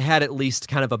Syndrome, I had at least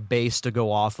kind of a base to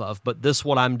go off of, but this,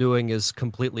 what I'm doing is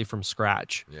completely from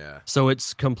scratch. Yeah. So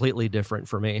it's completely different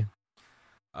for me.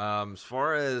 As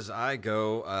far as I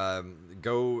go,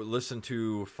 go listen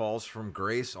to Falls from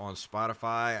Grace on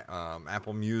Spotify,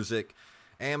 Apple Music,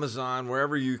 Amazon,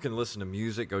 wherever you can listen to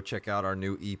music. Go check out our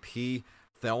new EP,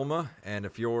 Thelma. And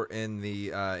if you're in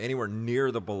the anywhere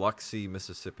near the Biloxi,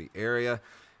 Mississippi area,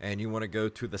 and you want to go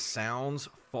to the Sounds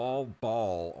Fall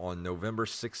Ball on November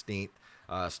 16th,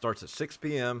 starts at 6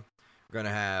 p.m. We're going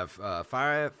to have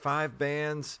five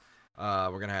bands. We're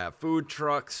going to have food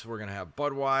trucks. We're going to have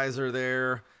Budweiser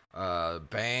there.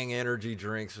 Bang energy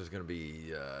drinks. There's going to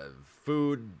be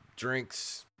food,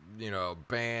 drinks,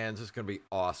 bands. It's going to be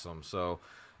awesome. So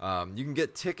you can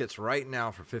get tickets right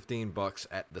now for $15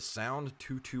 at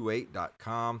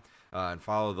thesound228.com and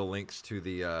follow the links to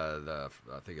the I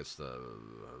think it's I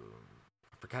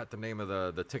forgot the name of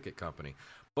the ticket company.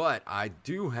 But I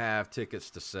do have tickets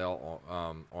to sell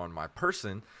on my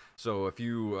person. So if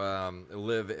you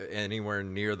live anywhere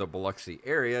near the Biloxi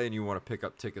area and you want to pick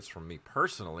up tickets from me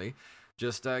personally,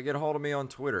 just get a hold of me on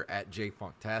Twitter at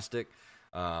JFunktastic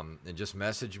and just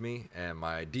message me. And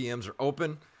my DMs are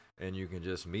open, and you can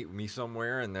just meet me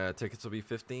somewhere, and the tickets will be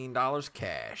 $15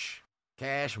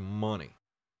 cash money.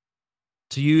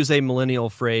 To use a millennial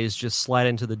phrase, just slide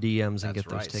into the DMs and That's get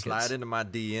those right. tickets. Slide into my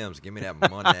DMs. Give me that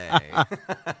money.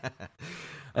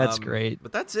 That's great.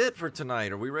 But that's it for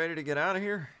tonight. Are we ready to get out of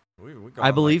here?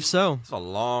 I believe so. It's a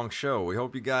long show. We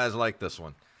hope you guys like this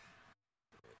one.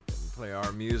 Play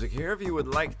our music here. If you would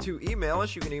like to email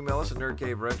us, you can email us at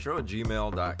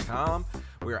nerdcaveretro@gmail.com.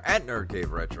 We are at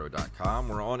nerdcaveretro.com.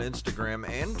 We're on Instagram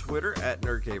and Twitter at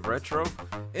nerdcaveretro,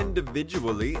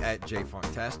 individually at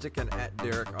jfunktastic and at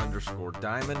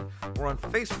Derek_Diamond. We're on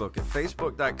Facebook at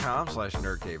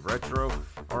facebook.com/nerdcaveretro,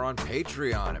 or on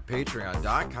Patreon at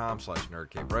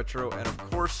patreon.com/nerdcaveretro. And of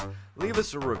course, leave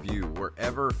us a review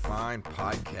wherever fine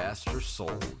podcasts are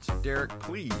sold. So Derek,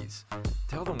 please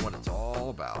tell them what it's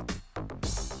all about.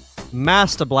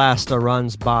 Master Blaster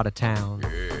runs by the town.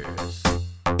 Yes.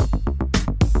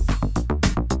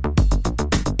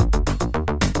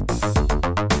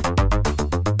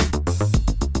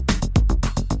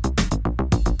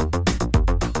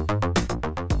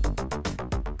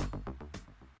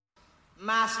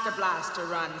 Master Blaster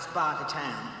runs by the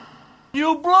town.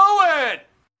 You blew it!